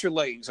me about your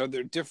leggings. Are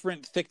there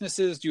different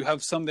thicknesses? Do you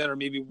have some that are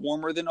maybe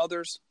warmer than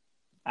others?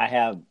 I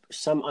have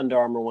some Under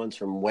Armour ones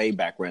from way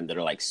back when that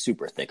are like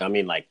super thick. I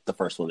mean, like the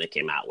first one they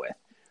came out with.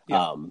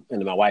 Yeah. And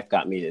then my wife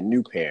got me a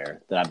new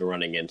pair that I've been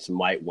running in, some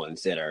white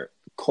ones that are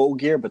cold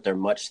gear, but they're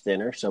much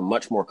thinner, so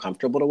much more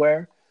comfortable to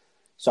wear.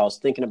 So I was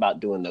thinking about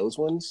doing those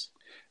ones.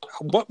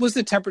 What was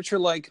the temperature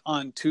like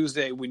on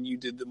Tuesday when you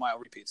did the mile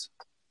repeats?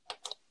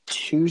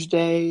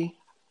 Tuesday,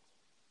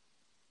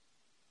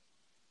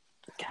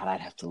 God,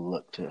 I'd have to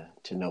look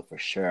to know for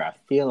sure. I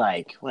feel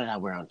like, what did I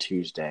wear on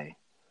Tuesday?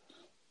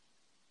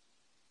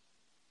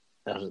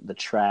 That was the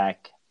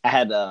track. I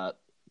had a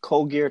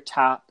cold gear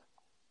top,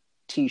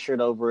 t-shirt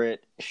over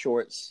it,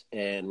 shorts,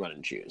 and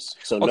running shoes.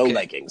 So no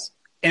leggings.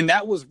 And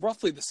that was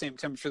roughly the same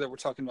temperature that we're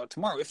talking about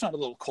tomorrow, if not a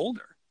little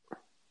colder.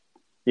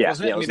 Yeah,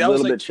 wasn't it? It was a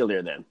little bit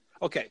chillier then.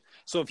 Okay,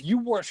 so if you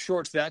wore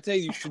shorts that day,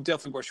 you should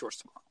definitely wear shorts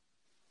tomorrow.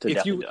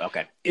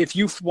 If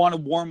you want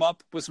to warm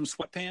up with some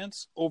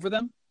sweatpants over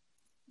them,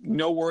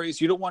 no worries.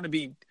 You don't want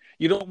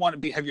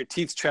to have your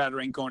teeth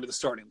chattering going to the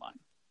starting line.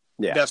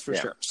 Yeah, that's for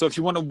sure. So if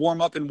you want to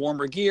warm up in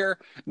warmer gear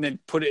and then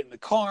put it in the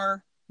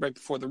car right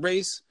before the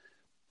race,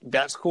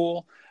 that's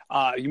cool.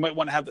 You might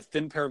want to have a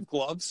thin pair of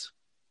gloves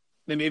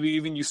that maybe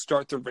even you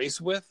start the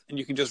race with, and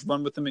you can just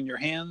run with them in your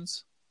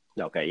hands.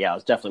 Okay, yeah,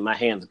 it's definitely, my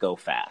hands go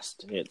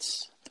fast.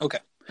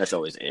 That's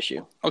always an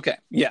issue. Okay,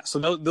 yeah. So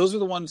those are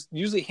the ones.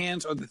 Usually,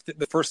 hands are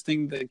the first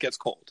thing that gets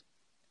cold.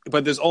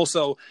 But there's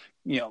also,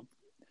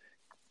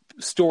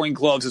 storing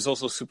gloves is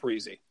also super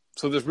easy.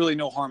 So there's really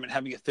no harm in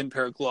having a thin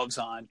pair of gloves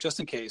on, just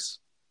in case.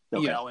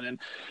 Okay.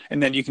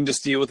 And then you can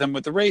just deal with them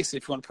with the race.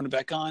 If you want to put them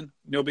back on,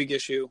 no big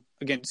issue.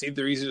 Again,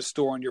 they're easy to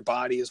store on your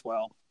body as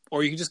well,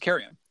 or you can just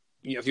carry them.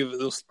 If you have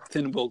those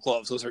thin wool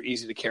gloves, those are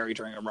easy to carry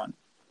during a run.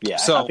 Yeah,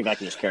 so, I think I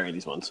can just carry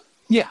these ones.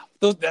 Yeah,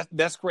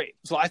 that's great.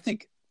 So I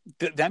think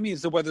that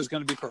means the weather's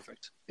going to be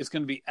perfect. It's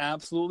going to be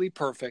absolutely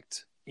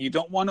perfect. You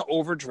don't want to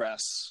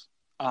overdress,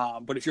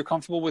 but if you're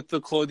comfortable with the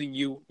clothing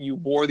you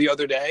wore the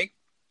other day,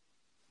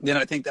 then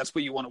I think that's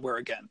what you want to wear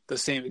again. The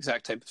same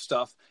exact type of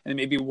stuff, and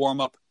maybe warm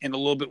up in a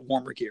little bit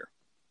warmer gear.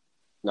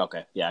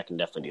 Okay, yeah, I can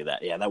definitely do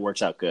that. Yeah, that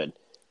works out good.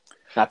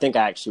 I think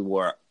I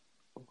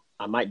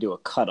might do a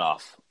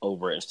cutoff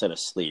over it instead of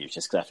sleeves,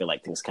 just because I feel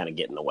like things kind of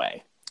get in the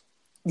way.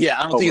 Yeah,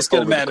 I don't think it's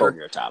going to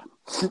matter. Top.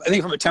 I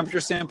think from a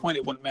temperature standpoint,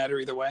 it wouldn't matter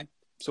either way.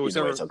 So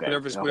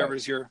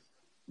whatever's your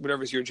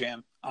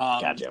jam.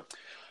 Gotcha.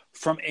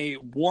 From a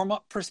warm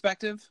up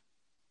perspective,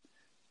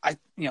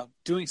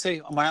 doing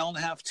say a mile and a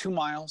half, 2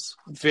 miles,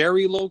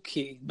 very low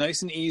key,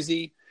 nice and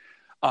easy.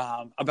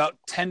 About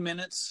 10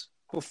 minutes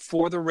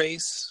before the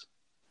race,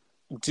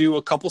 do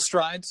a couple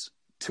strides,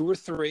 2 or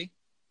 3,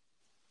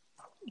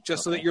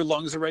 just so that your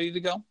lungs are ready to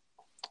go.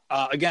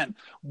 Again,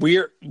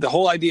 the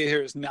whole idea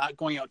here is not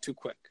going out too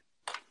quick.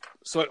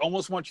 So I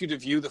almost want you to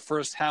view the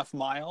first half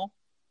mile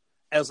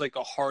as like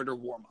a harder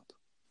warm up.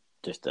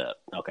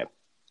 Okay.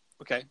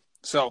 Okay.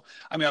 So,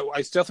 I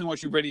definitely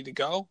want you ready to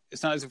go.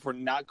 It's not as if we're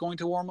not going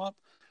to warm up,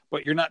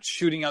 but you're not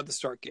shooting out the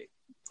start gate.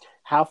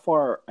 How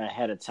far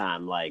ahead of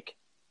time, like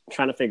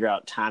trying to figure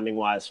out timing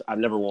wise, I've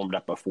never warmed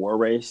up before a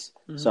race.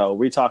 Mm-hmm. So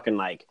we're talking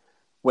like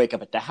wake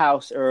up at the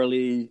house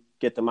early,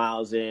 get the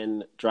miles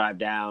in, drive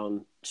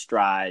down,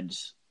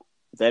 strides,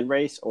 then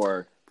race?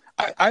 Or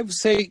I would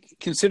say,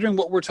 considering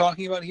what we're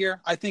talking about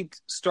here, I think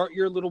start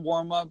your little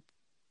warm up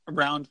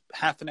around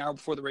half an hour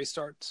before the race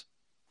starts.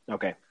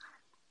 Okay.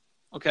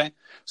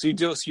 So you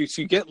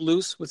get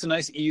loose with a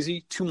nice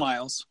easy 2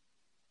 miles.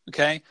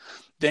 Okay.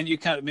 Then you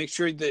kind of make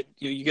sure that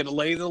you get a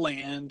lay of the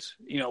land,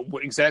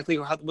 exactly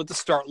what the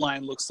start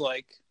line looks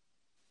like.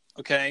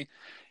 Okay.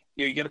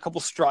 You get a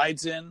couple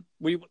strides in.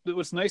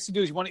 What's nice to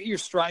do is you want to get your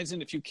strides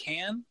in if you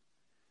can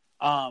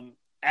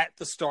at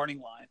the starting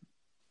line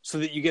so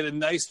that you get a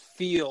nice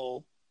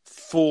feel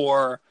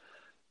for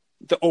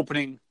the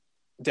opening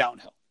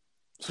downhill.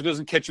 So it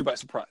doesn't catch you by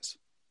surprise.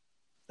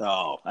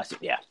 Oh, I see.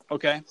 Yeah.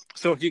 Okay.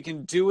 So if you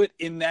can do it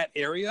in that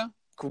area,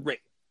 great.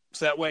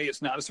 So that way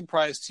it's not a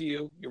surprise to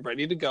you. You're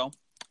ready to go.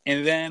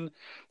 And then,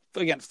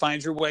 again,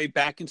 find your way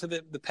back into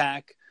the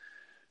pack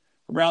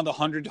around the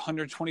 100 to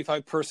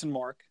 125 person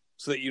mark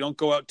so that you don't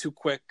go out too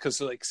quick because,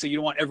 say you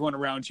don't want everyone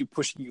around you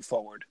pushing you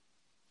forward.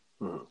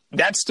 Mm-hmm.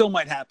 That still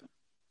might happen.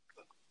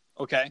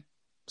 Okay?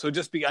 So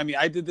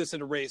I did this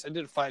at a race. I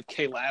did a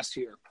 5K last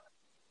year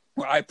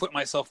where I put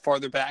myself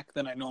farther back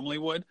than I normally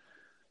would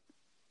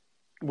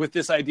with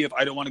this idea of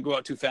I don't want to go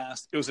out too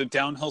fast. It was a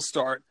downhill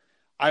start.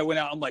 I went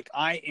out. I'm like,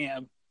 I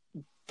am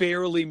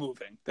barely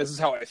moving. This is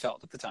how I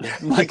felt at the time.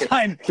 I'm like,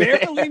 I'm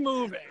barely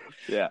moving.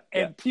 Yeah.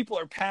 And people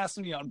are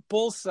passing me on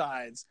both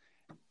sides.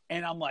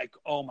 And I'm like,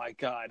 oh my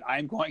God,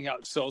 I'm going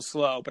out so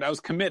slow. But I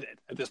was committed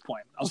at this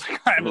point. I was like,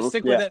 all right, I'm going to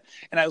stick with it.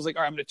 And I was like,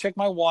 all right, I'm going to check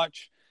my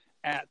watch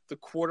at the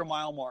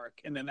quarter-mile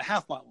mark and then the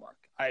half-mile mark.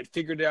 I had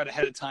figured out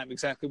ahead of time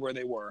exactly where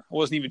they were. I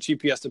wasn't even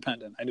GPS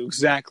dependent. I knew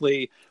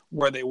exactly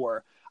where they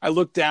were. I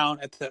looked down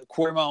at the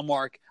quarter-mile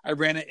mark. I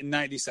ran it in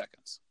 90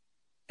 seconds.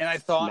 And I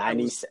thought I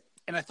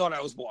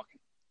was walking.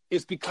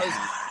 It's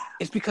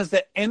because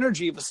the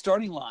energy of a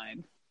starting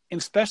line, and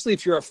especially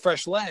if you're at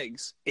fresh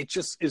legs, it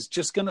just is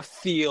just going to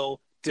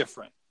feel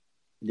different.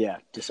 Yeah,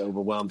 just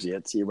overwhelms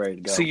you. You're ready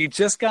to go. So you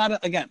just got to,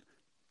 again,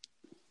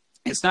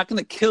 it's not going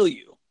to kill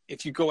you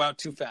if you go out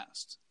too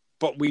fast,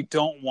 but we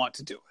don't want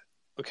to do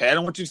it. Okay, I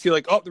don't want you to feel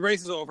like, oh, the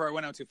race is over. I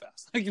went out too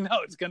fast.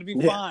 It's going to be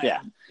fine.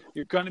 Yeah.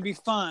 You're going to be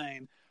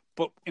fine.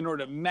 But in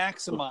order to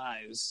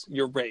maximize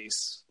your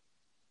race,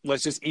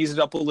 let's just ease it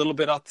up a little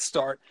bit off the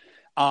start.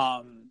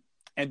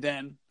 And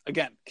then,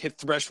 again, hit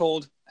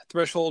threshold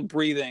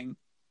breathing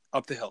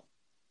up the hill.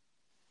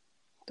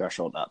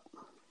 Threshold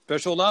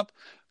up,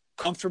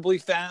 comfortably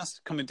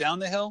fast, coming down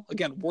the hill.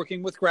 Again,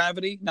 working with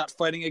gravity, not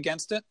fighting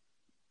against it.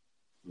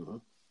 Mm-hmm.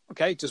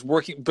 Okay, just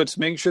working, but just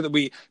making sure that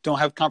we don't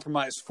have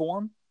compromised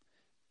form.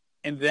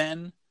 And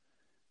then,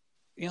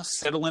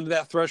 settle into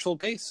that threshold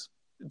pace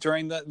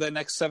during the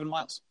next 7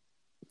 miles.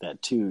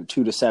 That 2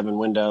 to 7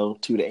 window,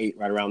 2 to 8,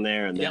 right around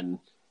there. And then.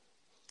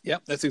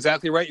 Yep, that's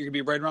exactly right. You're going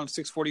to be right around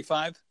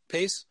 6:45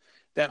 pace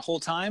that whole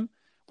time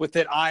with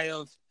that eye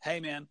of, hey,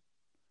 man,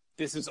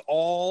 this is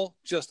all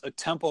just a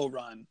tempo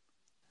run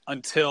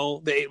until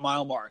the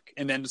 8-mile mark,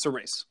 and then it's a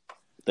race.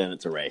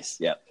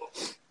 Yep.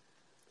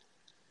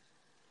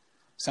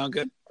 Sound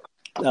good?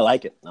 I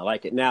like it.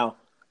 Now,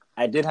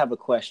 I did have a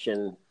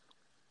question.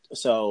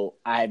 So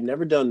I've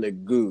never done the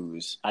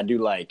goose. I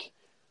do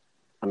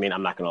I'm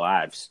not going to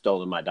lie. I've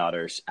stolen my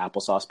daughter's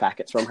applesauce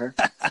packets from her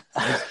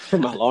for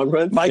my long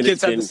runs. My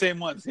kids have the same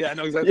ones. Yeah, I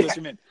know exactly what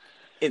you mean.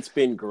 It's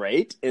been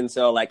great. And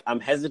so,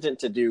 I'm hesitant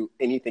to do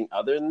anything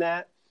other than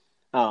that.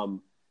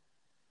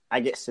 I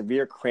get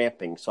severe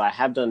cramping. So I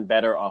have done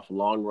better off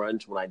long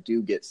runs when I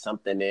do get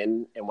something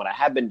in. And what I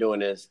have been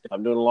doing is if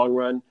I'm doing a long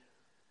run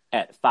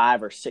at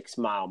 5 or 6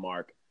 mile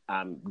mark,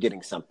 I'm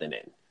getting something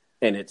in.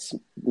 And it's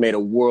made a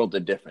world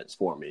of difference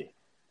for me.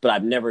 But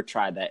I've never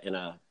tried that in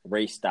a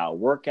race style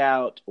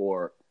workout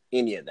or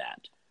any of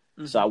that.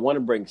 Mm-hmm. So I want to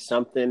bring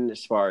something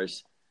as far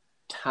as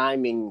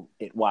timing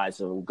it wise.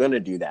 So I'm going to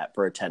do that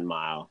for a 10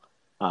 mile.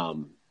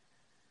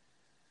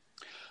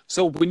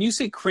 So when you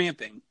say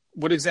cramping,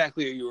 what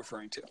exactly are you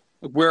referring to?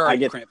 Where are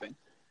you cramping?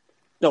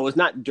 No, it's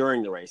not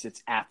during the race.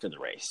 It's after the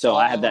race. So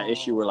I have that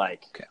issue where I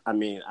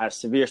have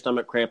severe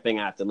stomach cramping.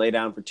 I have to lay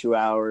down for 2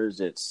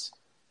 hours.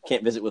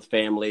 Can't visit with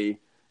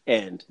family.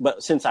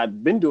 But since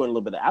I've been doing a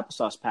little bit of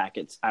applesauce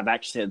packets, I've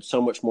actually had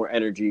so much more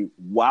energy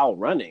while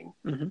running.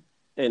 Mm-hmm.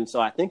 And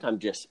so I think I'm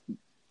just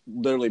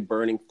literally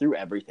burning through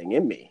everything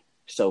in me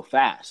so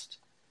fast.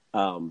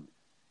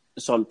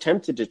 So I'm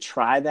tempted to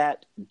try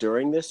that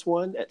during this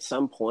one at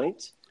some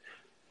point.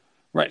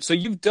 Right. So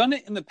you've done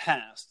it in the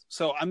past.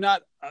 So I'm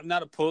not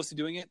opposed to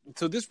doing it.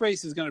 So this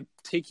race is going to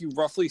take you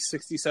roughly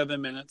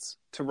 67 minutes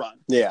to run.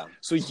 Yeah.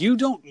 So you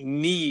don't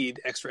need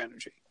extra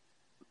energy.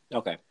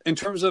 Okay. In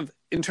terms of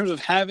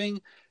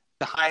having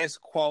the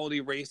highest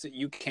quality race that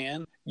you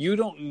can, you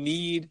don't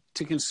need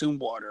to consume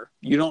water.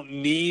 You don't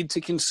need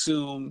to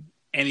consume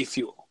any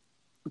fuel.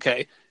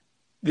 Okay.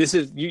 This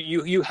is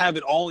you have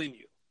it all in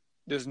you.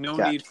 There's no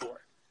need for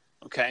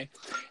it. Okay.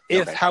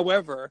 If,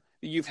 however,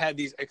 you've had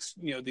these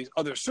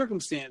other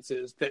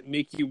circumstances that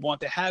make you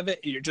want to have it,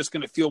 and you're just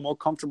going to feel more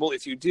comfortable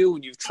if you do,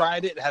 and you've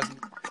tried it, it hasn't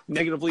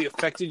negatively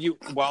affected you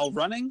while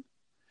running,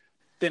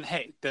 then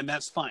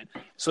that's fine.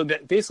 So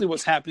that basically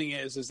what's happening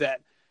is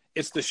that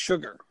it's the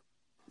sugar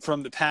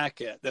from the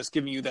packet that's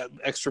giving you that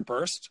extra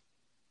burst.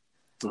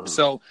 Mm-hmm.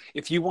 So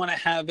if you want to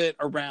have it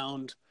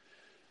around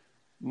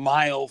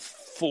mile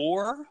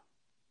 4,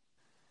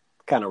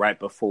 kind of right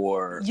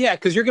before. Yeah,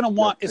 because you're going to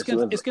want it's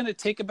going to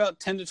take about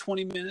 10 to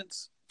 20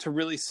 minutes to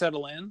really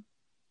settle in.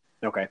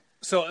 Okay.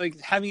 So like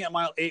having at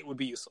mile 8 would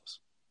be useless.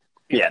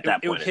 At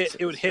that point,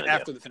 it would hit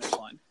after the finish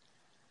line.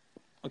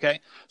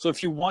 Okay, so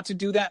if you want to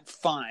do that,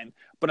 fine.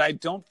 But I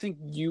don't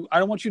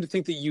want you to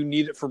think that you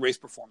need it for race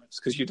performance,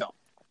 because you don't.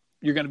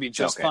 You're going to be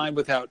just fine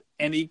without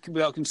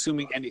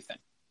consuming anything,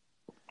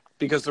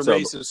 because the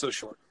race is so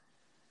short.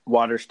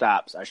 Water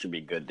stops, I should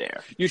be good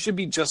there. You should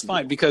be just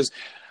fine, because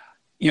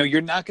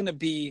you're not going to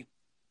be,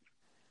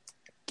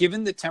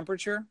 given the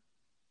temperature,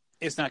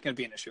 it's not going to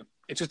be an issue.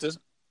 It just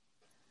isn't.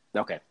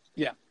 Okay.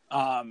 Yeah.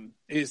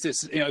 Is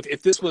this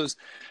if this was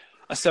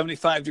a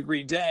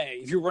 75-degree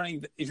day, if you're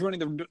running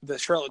the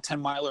Charlotte 10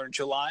 miler in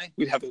July,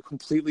 we'd have a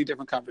completely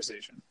different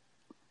conversation.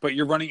 But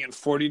you're running in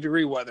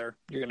 40-degree weather,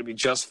 you're going to be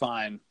just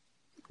fine.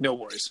 No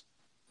worries.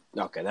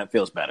 Okay, that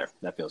feels better.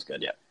 That feels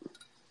good. Yeah.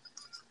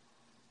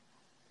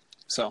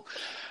 So,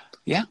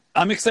 yeah,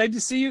 I'm excited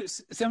to see you.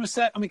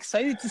 I'm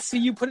excited to see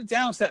you put it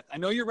down, Seth. I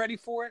know you're ready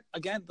for it.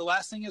 Again, the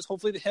last thing is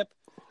hopefully the hip.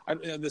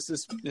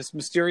 This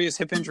mysterious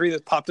hip injury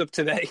that popped up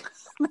today.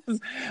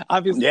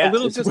 Obviously, a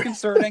little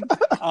disconcerting.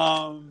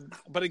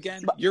 But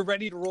again, you're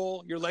ready to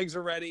roll. Your legs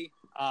are ready.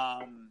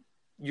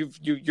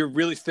 You're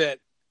really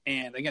fit.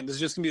 And again, this is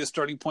just going to be the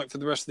starting point for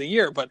the rest of the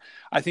year. But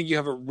I think you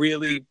have a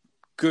really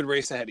good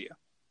race ahead of you.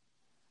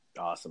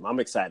 Awesome. I'm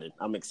excited.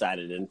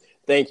 And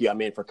thank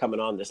you, for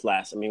coming on this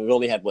last. We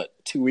only had,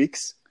 2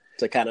 weeks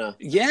to kind of.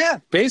 Yeah,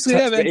 basically,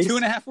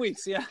 2.5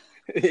 weeks. Yeah.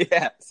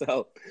 Yeah.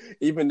 So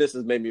even this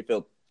has made me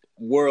feel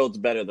worlds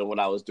better than what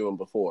I was doing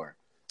before.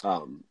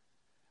 So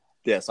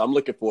I'm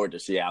looking forward to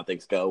see how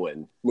things go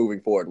and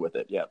moving forward with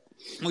it. Yep.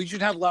 Well, you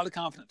should have a lot of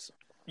confidence.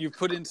 You've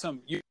put in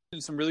some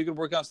really good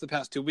workouts the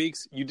past 2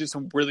 weeks. You did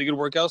some really good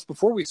workouts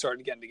before we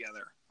started getting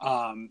together.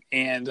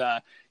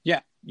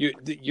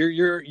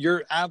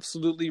 You're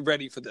absolutely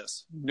ready for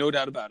this. No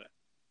doubt about it.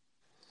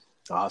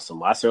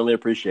 Awesome. I certainly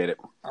appreciate it.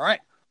 All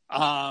right.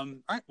 All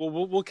right.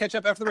 Well, we'll catch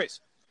up after the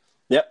race.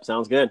 Yep.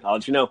 Sounds good. I'll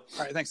let you know. All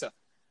right. Thanks, Seth.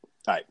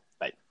 All right.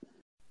 Bye.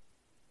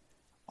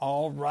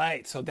 All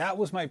right. So that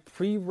was my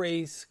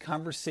pre-race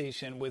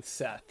conversation with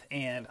Seth.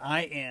 And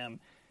I am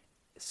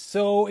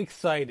so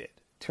excited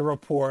to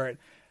report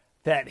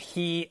that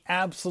he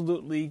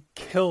absolutely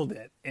killed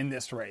it in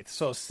this race.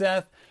 So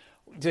Seth,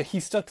 he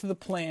stuck to the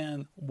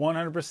plan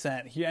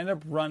 100%. He ended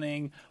up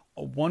running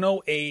a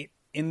 1:08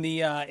 in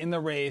the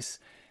race,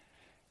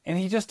 and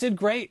he just did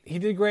great. He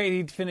did great.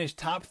 He finished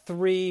top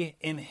 3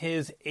 in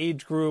his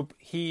age group.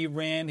 He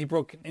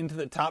broke into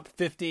the top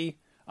 50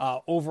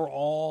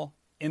 overall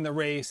in the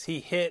race.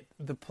 He hit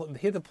the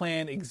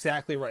plan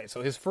exactly right.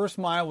 So his first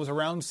mile was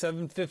around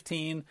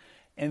 7:15.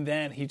 And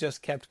then he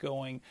just kept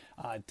going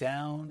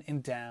down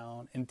and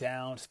down and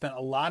down. Spent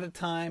a lot of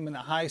time in the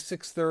high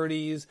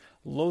 630s,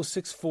 low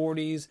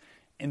 640s.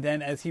 And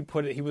then, as he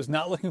put it, he was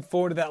not looking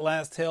forward to that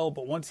last hill.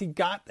 But once he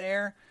got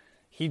there,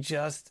 he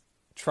just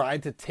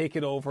tried to take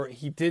it over.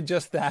 He did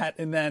just that.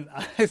 And then,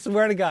 I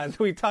swear to God,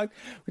 we talked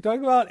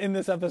about in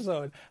this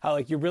episode how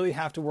you really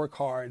have to work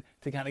hard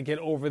to kind of get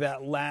over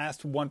that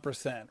last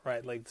 1%,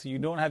 right? So you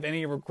don't have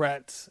any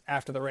regrets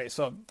after the race.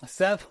 So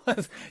Seth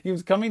was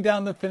coming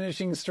down the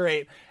finishing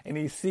straight, and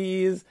he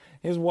sees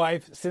his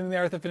wife sitting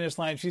there at the finish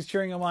line. She's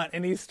cheering him on,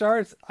 and he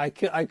starts. I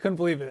couldn't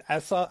believe it. I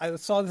saw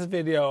this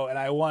video, and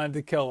I wanted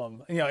to kill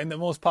him. In the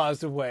most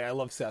positive way. I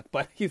love Seth,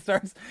 but he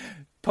starts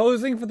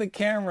posing for the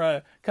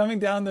camera, coming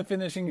down the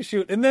finishing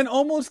chute, and then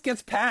almost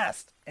gets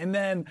past, and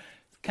then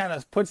kind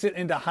of puts it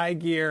into high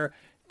gear,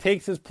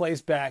 takes his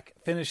place back,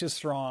 finishes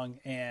strong,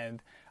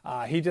 and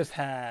he just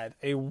had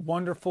a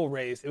wonderful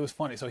race. It was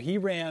funny. So he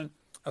ran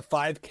a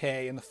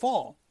 5K in the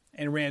fall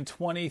and ran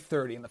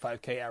 20:30 in the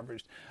 5K,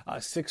 averaged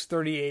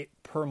 6:38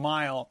 per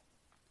mile.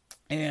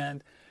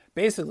 And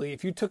basically,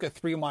 if you took a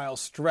 3-mile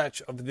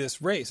stretch of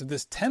this race, of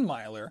this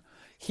 10-miler,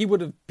 he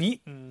would have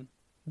beaten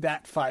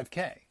that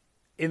 5K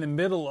in the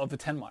middle of the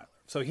 10-miler.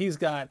 So he's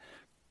got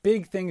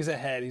big things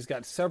ahead. He's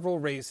got several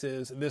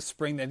races this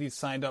spring that he's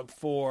signed up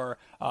for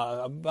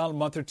about a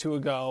month or two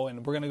ago,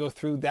 and we're going to go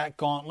through that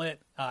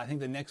gauntlet. I think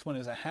the next one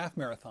is a half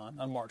marathon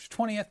on March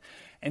 20th,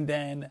 and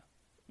then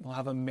we'll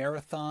have a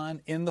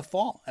marathon in the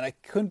fall. And I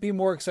couldn't be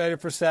more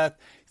excited for Seth.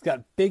 He's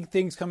got big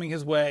things coming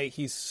his way.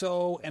 He's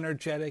so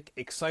energetic,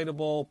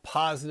 excitable,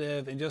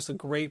 positive, and just a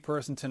great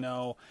person to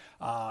know.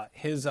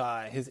 His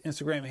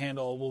Instagram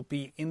handle will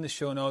be in the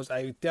show notes.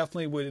 I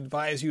definitely would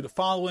advise you to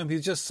follow him.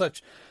 He's just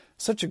such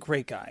a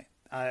great guy.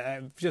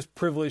 I'm just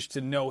privileged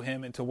to know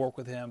him and to work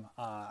with him.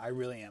 I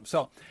really am.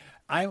 So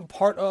I'm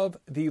part of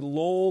the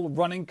Lowell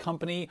Running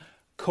Company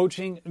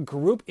coaching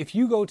group. If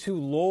you go to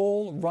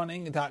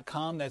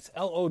lowellrunning.com, that's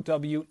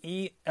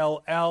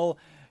LOWELL,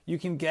 you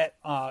can get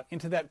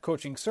into that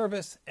coaching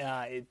service.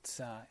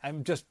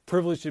 I'm just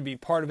privileged to be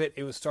part of it.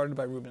 It was started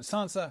by Ruben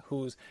Sansa,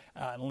 who's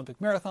an Olympic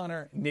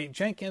marathoner. Nate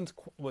Jenkins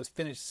was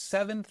finished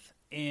 7th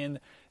in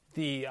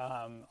the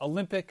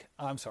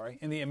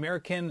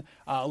American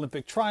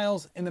Olympic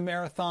trials in the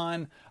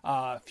marathon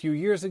a few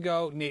years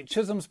ago. Nate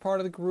Chisholm's part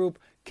of the group,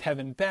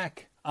 Kevin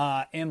Beck,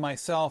 and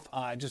myself.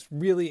 Just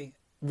really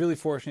really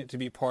fortunate to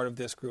be part of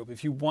this group.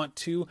 If you want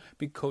to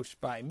be coached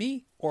by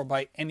me or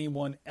by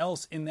anyone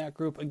else in that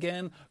group,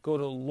 again, go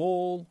to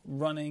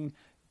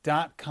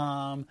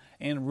lowellrunning.com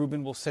and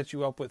Ruben will set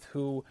you up with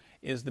who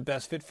is the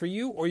best fit for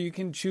you, or you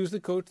can choose the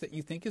coach that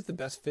you think is the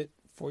best fit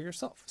for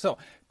yourself. So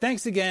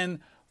thanks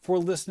again for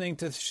listening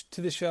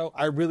to the show.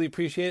 I really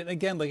appreciate it. And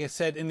again, like I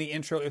said in the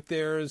intro, if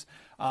there's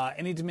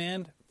any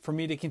demand for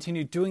me to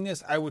continue doing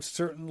this, I would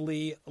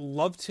certainly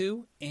love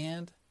to.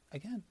 And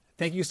again,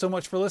 thank you so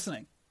much for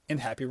listening, and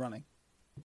happy running.